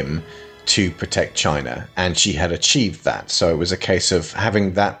by him to protect China, and she had achieved that. So it was a case of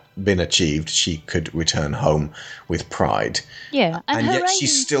having that been achieved, she could return home with pride. Yeah, and yet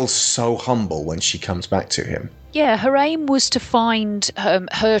she's still so humble when she comes back to him. Yeah, her aim was to find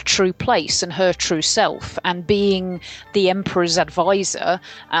her true place and her true self, and being the Emperor's advisor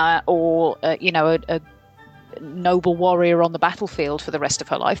or a noble warrior on the battlefield for the rest of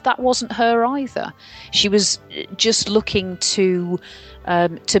her life, that wasn't her either. She was just looking to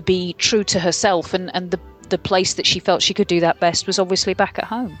be true to herself, and the place that she felt she could do that best was obviously back at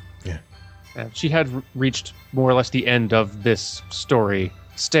home. Yeah. She had reached more or less the end of this story.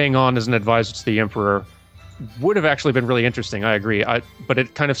 Staying on as an advisor to the Emperor would have actually been really interesting, I agree. But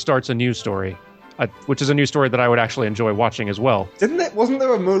it kind of starts a new story, which is a new story that I would actually enjoy watching as well. Wasn't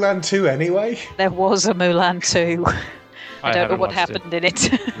there a Mulan 2 anyway? There was a Mulan 2. I don't know what happened in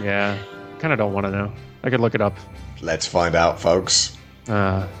it. Yeah, kind of don't want to know. I could look it up. Let's find out, folks.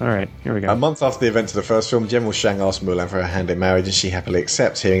 All right, here we go. A month after the events of the first film, General Shang asks Mulan for her hand in marriage, and she happily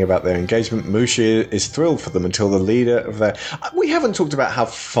accepts. Hearing about their engagement, Mushu is thrilled for them until the leader of their... We haven't talked about how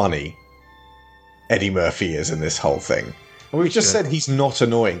funny Eddie Murphy is in this whole thing. We've just said he's not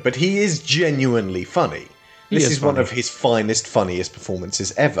annoying, but he is genuinely funny. This is one of his finest, funniest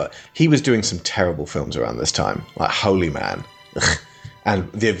performances ever. He was doing some terrible films around this time, like Holy Man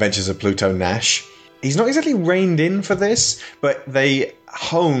and The Adventures of Pluto Nash. He's not exactly reined in for this, but they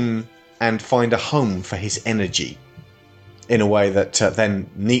hone and find a home for his energy in a way that then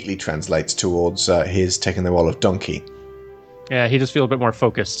neatly translates towards his taking the role of Donkey. Yeah, he just feels a bit more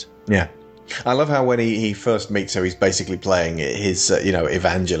focused. Yeah. I love how when he first meets her, he's basically playing his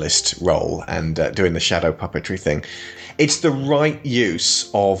evangelist role and doing the shadow puppetry thing. It's the right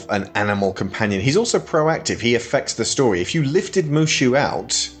use of an animal companion. He's also proactive. He affects the story. If you lifted Mushu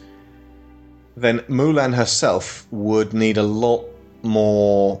out, then Mulan herself would need a lot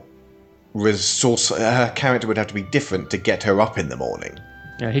more resource. Her character would have to be different to get her up in the morning.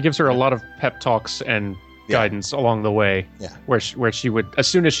 Yeah, he gives her a lot of pep talks and guidance along the way. Yeah. Where she would, as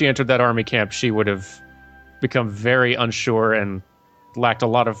soon as she entered that army camp, she would have become very unsure and lacked a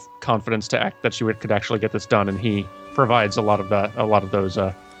lot of confidence to act that she could actually get this done. And he provides a lot of those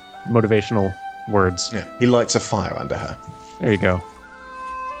motivational words. Yeah. He lights a fire under her. There you go.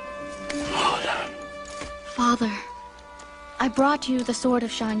 Father, I brought you the sword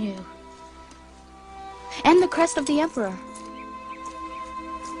of Shan Yu and the crest of the Emperor.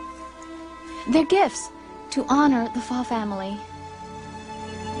 They're gifts to honor the Fa family.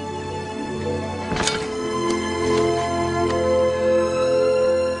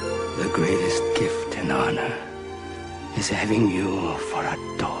 The greatest gift and honor is having you for a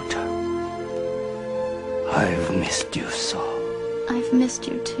daughter. I've missed you so. I've missed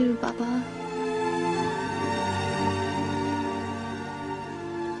you too, Baba.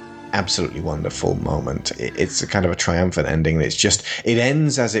 Absolutely wonderful moment. It's a kind of a triumphant ending. It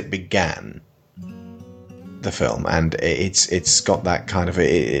ends as it began, the film, and it's got that kind of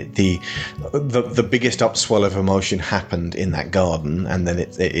the biggest upswell of emotion happened in that garden, and then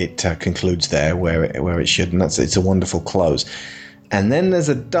it concludes there where it should, and it's a wonderful close. And then there's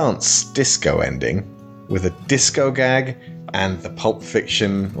a dance disco ending with a disco gag and the Pulp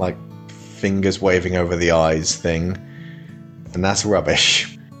Fiction like fingers waving over the eyes thing, and that's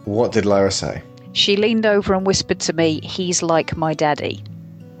rubbish. What did Lyra say? She leaned over and whispered to me, "He's like my daddy."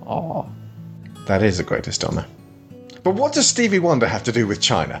 Oh. That is the greatest honour. But what does Stevie Wonder have to do with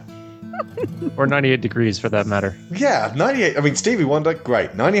China? Or 98 Degrees, for that matter. Yeah, 98... I mean, Stevie Wonder,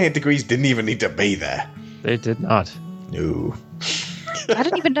 great. 98 Degrees didn't even need to be there. They did not. No. I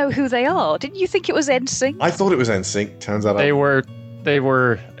don't even know who they are. Didn't you think it was NSYNC? I thought it was NSYNC. Turns out they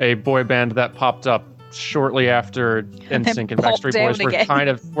were a boy band that popped up shortly after NSYNC and Backstreet Boys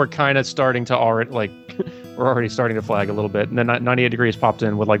were kind of starting to already we're already starting to flag a little bit, and then 98 Degrees popped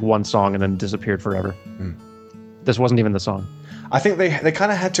in with like one song and then disappeared forever. This wasn't even the song. I think they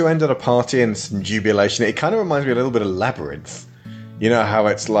kind of had to end at a party and some jubilation. It kind of reminds me a little bit of Labyrinth. You know how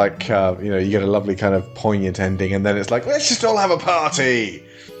it's like you get a lovely kind of poignant ending, and then it's like, let's just all have a party.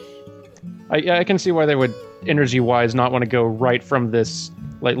 I can see why they would, energy-wise, not want to go right from this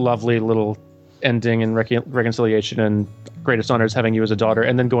like lovely little ending and reconciliation and greatest honor is having you as a daughter,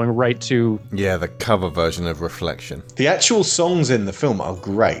 and then going right to the cover version of Reflection. The actual songs in the film are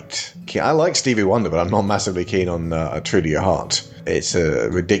great. I like Stevie Wonder, but I'm not massively keen on True to Your Heart. It's a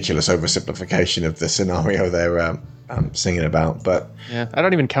ridiculous oversimplification of the scenario they're singing about. But yeah, I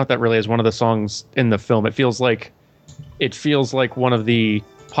don't even count that really as one of the songs in the film. It feels like one of the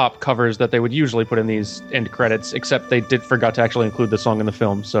pop covers that they would usually put in these end credits, except they forgot to actually include the song in the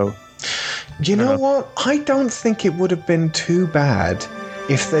film. So you know what? I don't think it would have been too bad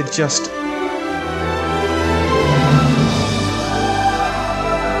if they're just...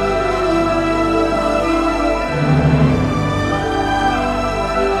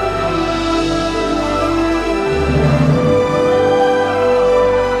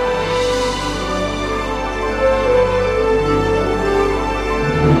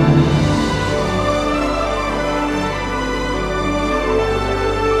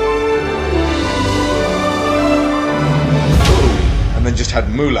 just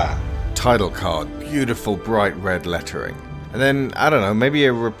had Mulan. Title card, beautiful bright red lettering. And then, I don't know, maybe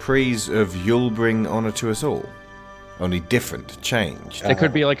a reprise of You'll Bring Honor to Us All. Only different, changed. It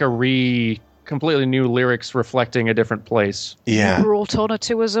could be like a completely new lyrics reflecting a different place. Yeah. Brought honor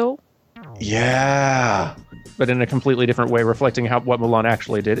to us all. Yeah. But in a completely different way, reflecting what Mulan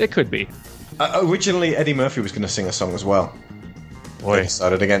actually did. It could be. Originally, Eddie Murphy was going to sing a song as well. Boy. They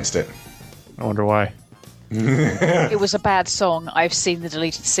decided against it. I wonder why. It was a bad song. I've seen the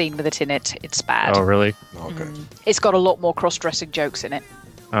deleted scene with it in it. It's bad. Oh, really? Oh, good. It's got a lot more cross-dressing jokes in it.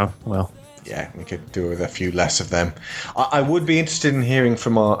 Oh, well. Yeah, we could do with a few less of them. I would be interested in hearing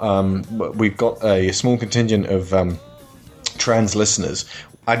from our... we've got a small contingent of trans listeners.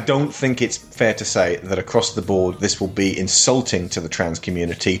 I don't think it's fair to say that across the board this will be insulting to the trans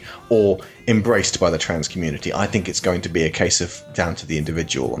community or embraced by the trans community. I think it's going to be a case of down to the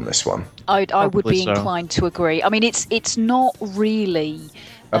individual on this one. I would be inclined to agree. I mean, it's not really...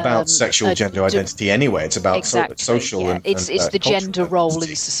 about sexual gender identity anyway. It's about social and it's the gender role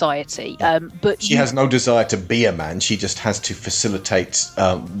in society. But she has no desire to be a man. She just has to facilitate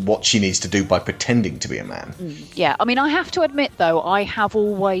what she needs to do by pretending to be a man. Yeah, I mean, I have to admit though, I have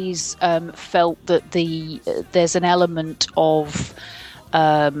always felt that there's an element of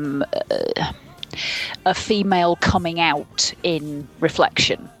a female coming out in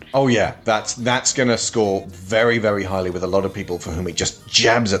Reflection. Oh yeah, that's going to score very, very highly with a lot of people for whom it just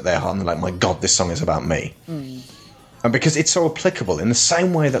jabs at their heart and they're like, my God, this song is about me. And because it's so applicable, in the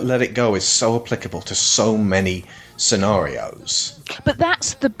same way that Let It Go is so applicable to so many scenarios. But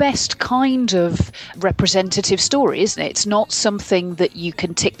that's the best kind of representative story, isn't it? It's not something that you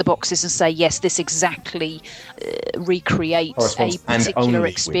can tick the boxes and say, yes, this exactly recreates a particular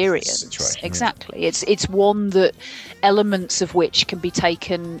experience. Exactly. Yeah. It's one that elements of which can be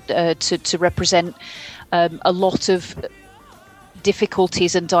taken to represent a lot of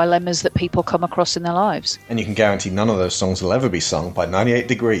difficulties and dilemmas that people come across in their lives. And you can guarantee none of those songs will ever be sung by 98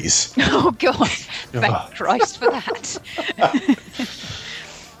 Degrees. Oh, God. Thank Christ for that.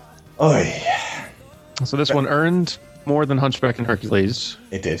 Oy. So this one earned more than Hunchback and Hercules.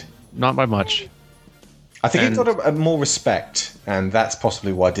 It did. Not by much. I think it got a more respect, and that's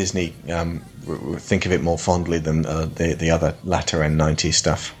possibly why Disney think of it more fondly than the other latter end 90s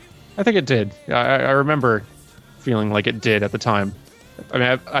stuff. I think it did. I remember feeling like it did at the time. I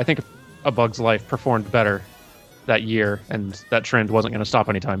mean, I think A Bug's Life performed better that year, and that trend wasn't going to stop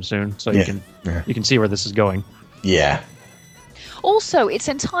anytime soon. So you can see where this is going. Yeah. Also, it's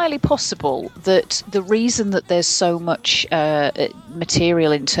entirely possible that the reason that there's so much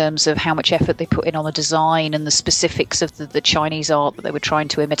material in terms of how much effort they put in on the design and the specifics of the Chinese art that they were trying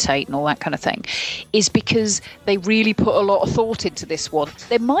to imitate and all that kind of thing is because they really put a lot of thought into this one.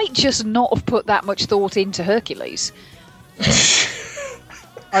 They might just not have put that much thought into Hercules.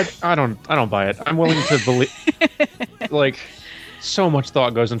 I don't buy it. I'm willing to believe like so much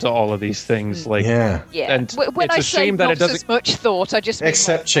thought goes into all of these things. Like yeah. And when it's I a say shame that not it doesn't as much thought, I just mean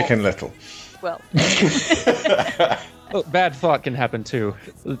except Chicken Little. Well, bad thought can happen too.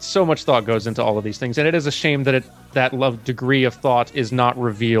 So much thought goes into all of these things, and it is a shame that that degree of thought is not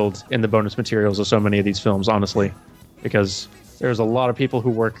revealed in the bonus materials of so many of these films. Honestly, because there's a lot of people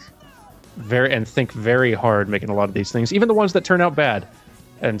who work and think very hard making a lot of these things, even the ones that turn out bad,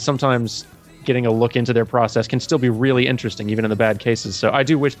 and sometimes getting a look into their process can still be really interesting, even in the bad cases. So I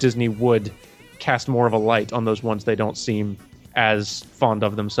do wish Disney would cast more of a light on those ones they don't seem as fond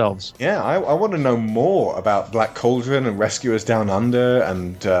of themselves. Yeah, I want to know more about Black Cauldron and Rescuers Down Under,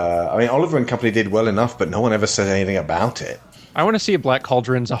 and I mean, Oliver and Company did well enough, but no one ever said anything about it. I want to see a Black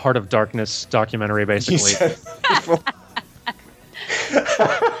Cauldron's A Heart of Darkness documentary, basically.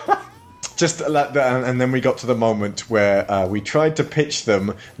 Just like that, and then we got to the moment where we tried to pitch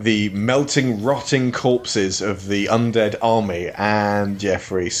them the melting, rotting corpses of the undead army, and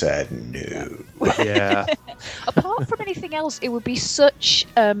Jeffrey said no. Yeah. Apart from anything else, it would be such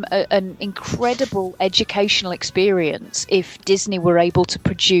an incredible educational experience if Disney were able to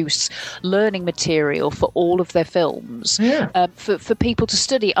produce learning material for all of their films for people to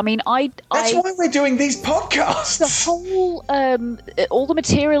study. I mean, that's why we're doing these podcasts. The whole, all the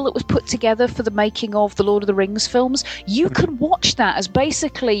material that was put together together for the making of the Lord of the Rings films, you can watch that as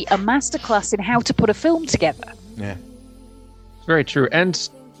basically a masterclass in how to put a film together. Yeah. It's very true. And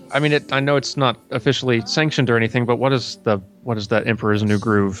I mean, I know it's not officially sanctioned or anything, but what is that Emperor's New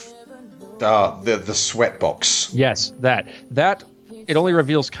Groove? The sweat box. Yes, that it only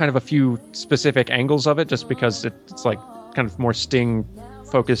reveals kind of a few specific angles of it, just because it's like kind of more Sting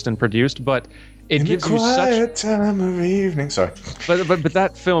focused and produced, but it gives you such time of evening. Sorry, but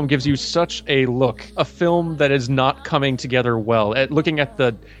that film gives you such a film that is not coming together well. Looking at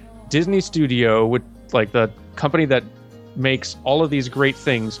the Disney studio with like the company that makes all of these great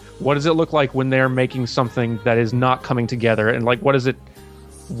things, what does it look like when they're making something that is not coming together? And like, what does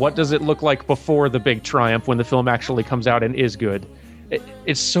it look like before the big triumph when the film actually comes out and is good?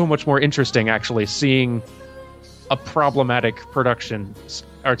 It's so much more interesting actually seeing a problematic production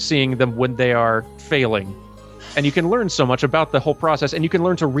or seeing them when they are failing. And you can learn so much about the whole process, and you can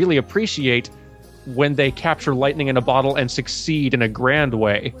learn to really appreciate when they capture lightning in a bottle and succeed in a grand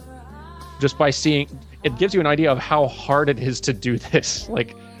way. Just by seeing, it gives you an idea of how hard it is to do this.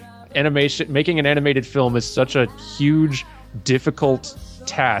 Like, making an animated film is such a huge, difficult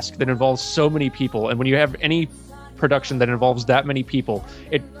task that involves so many people. And when you have any production that involves that many people,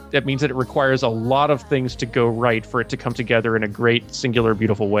 that means that it requires a lot of things to go right for it to come together in a great, singular,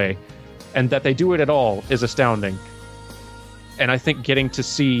 beautiful way. And that they do it at all is astounding. And I think getting to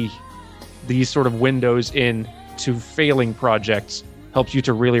see these sort of windows into failing projects helps you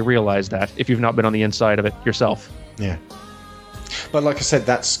to really realize that if you've not been on the inside of it yourself. Yeah. But like I said,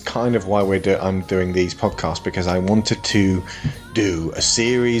 that's kind of why I'm doing these podcasts, because I wanted to do a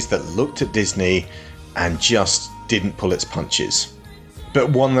series that looked at Disney and just didn't pull its punches.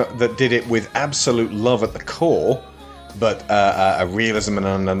 But one that did it with absolute love at the core, but a realism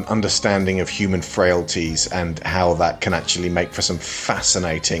and an understanding of human frailties and how that can actually make for some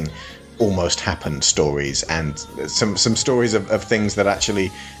fascinating almost happened stories, and some stories of things that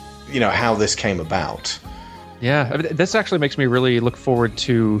actually, how this came about. Yeah, I mean, this actually makes me really look forward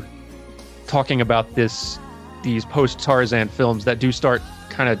to talking about these post-Tarzan films that do start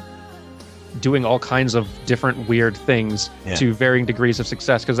kind of doing all kinds of different weird things to varying degrees of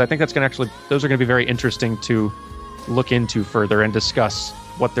success, because I think those are going to be very interesting to look into further and discuss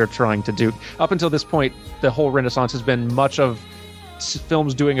what they're trying to do. Up until this point, the whole Renaissance has been much of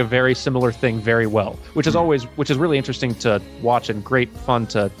films doing a very similar thing very well, which is really interesting to watch and great fun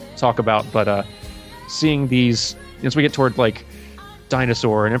to talk about. But seeing these, as we get toward like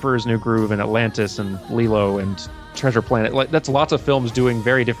Dinosaur and Emperor's New Groove and Atlantis and Lilo and Treasure Planet, that's lots of films doing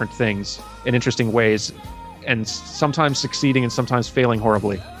very different things in interesting ways, and sometimes succeeding and sometimes failing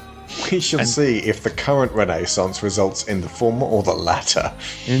horribly. We shall see if the current Renaissance results in the former or the latter.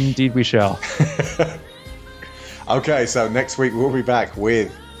 Indeed we shall. Okay, so next week we'll be back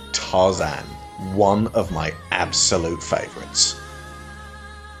with Tarzan, one of my absolute favourites.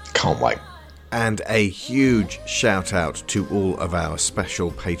 Can't wait. And a huge shout out to all of our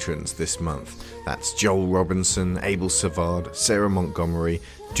special patrons this month. That's Joel Robinson, Abel Savard, Sarah Montgomery,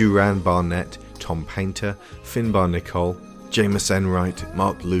 Duran Barnett, Tom Painter, Finbar Nicole, Jameis Enright,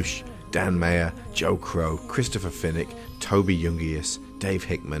 Mark Lush, Dan Mayer, Joe Crow, Christopher Finnick, Toby Jungius, Dave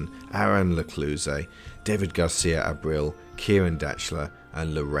Hickman, Aaron Lecluse, David Garcia Abril, Kieran Datchler,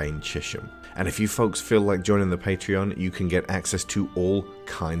 and Lorraine Chisholm. And if you folks feel like joining the Patreon, you can get access to all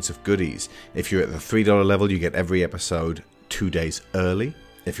kinds of goodies. If you're at the $3 level, you get every episode 2 days early.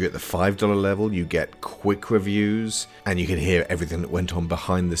 If you're at the $5 level, you get quick reviews, and you can hear everything that went on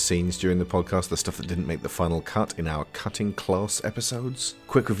behind the scenes during the podcast, the stuff that didn't make the final cut in our cutting class episodes.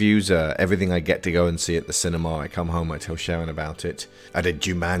 Quick reviews are everything I get to go and see at the cinema. I come home, I tell Sharon about it. I did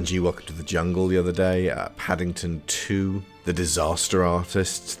Jumanji, Welcome to the Jungle the other day, Paddington 2, The Disaster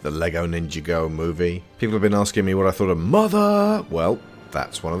Artists, the Lego Ninjago movie. People have been asking me what I thought of Mother. Well,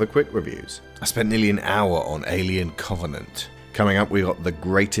 that's one of the quick reviews. I spent nearly an hour on Alien Covenant. Coming up, we got The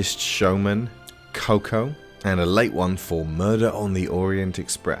Greatest Showman, Coco, and a late one for Murder on the Orient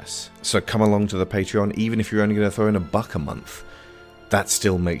Express. So come along to the Patreon, even if you're only going to throw in $1 a month. That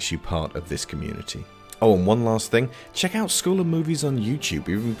still makes you part of this community. Oh, and one last thing, check out School of Movies on YouTube.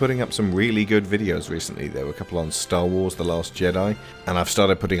 We've been putting up some really good videos recently. There were a couple on Star Wars, The Last Jedi, and I've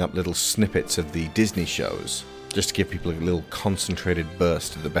started putting up little snippets of the Disney shows, just to give people a little concentrated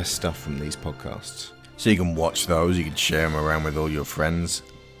burst of the best stuff from these podcasts. So you can watch those, you can share them around with all your friends.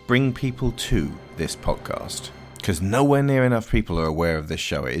 Bring people to this podcast, because nowhere near enough people are aware of this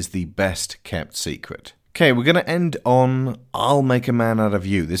show. It is the best kept secret. Okay, we're going to end on I'll Make a Man Out of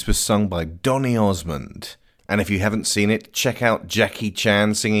You. This was sung by Donny Osmond. And if you haven't seen it, check out Jackie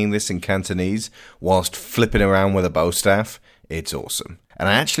Chan singing this in Cantonese whilst flipping around with a bow staff. It's awesome. And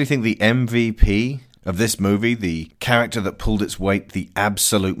I actually think the MVP of this movie, the character that pulled its weight the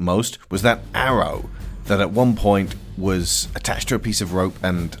absolute most, was that arrow that at one point was attached to a piece of rope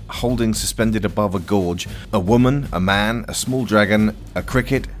and holding suspended above a gorge a woman, a man, a small dragon, a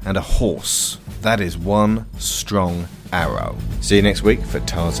cricket, and a horse. That is one strong arrow. See you next week for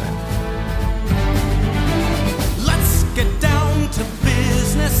Tarzan. Let's get down to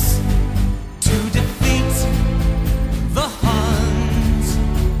business to defeat the Huns.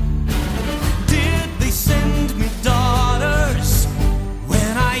 Did they send me daughters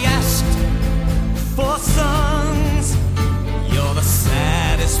when I asked for sons? You're the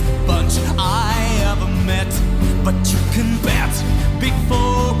saddest bunch I ever met, but you can bet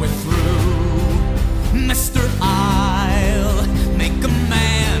before we're through, Mister, I'll make a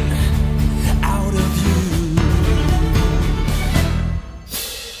man out of you.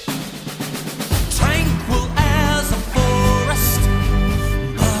 Tranquil as a forest,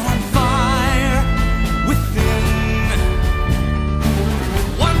 but on fire within.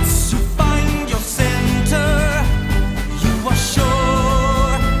 Once you find your center, you are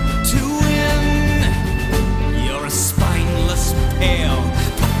sure to win. You're a spineless, pale,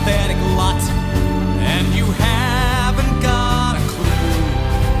 pathetic lot, and you haven't got a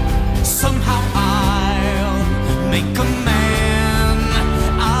clue. Somehow I'll make a man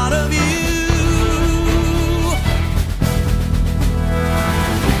out of you.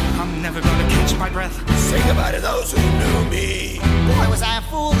 I'm never gonna catch my breath. Say goodbye to those who knew me. Boy, was I a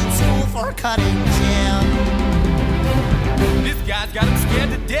fool in school for a cutting gym. This guy's got him scared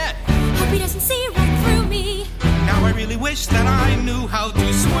to death. Hope he doesn't see right through me. Now I really wish that I knew how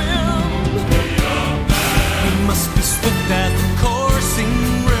to swim. We must be swift as the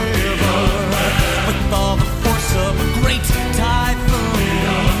coursing river, with all the force of a great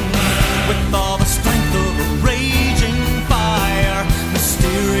typhoon, with all the strength of a raging fire,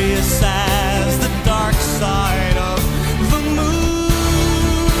 mysterious as the dark side of the moon.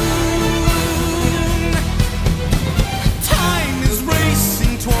 Time is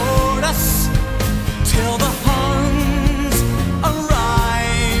racing toward us till the Huns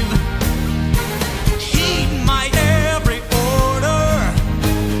arrive. Heed my every order,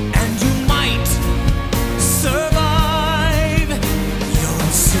 and you might survive. You're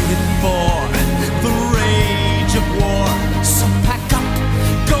unsuited for the rage of war, so pack up,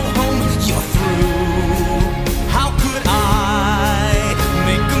 go home, you're through. How could I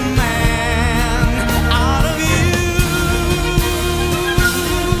make a man out of you?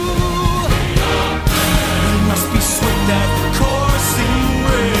 We must be swift as the coursing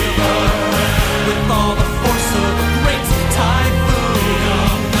river, with all the force of a great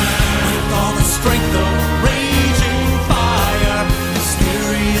typhoon, with all the strength of a raging fire,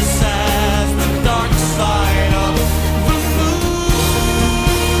 mysterious as the dark side of the moon.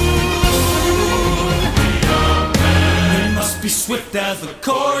 We must be swift as the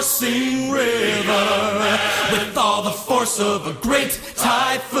coursing river, with all the force of a great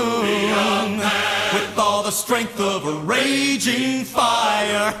typhoon, with all the strength of a raging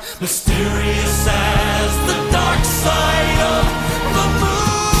fire, mysterious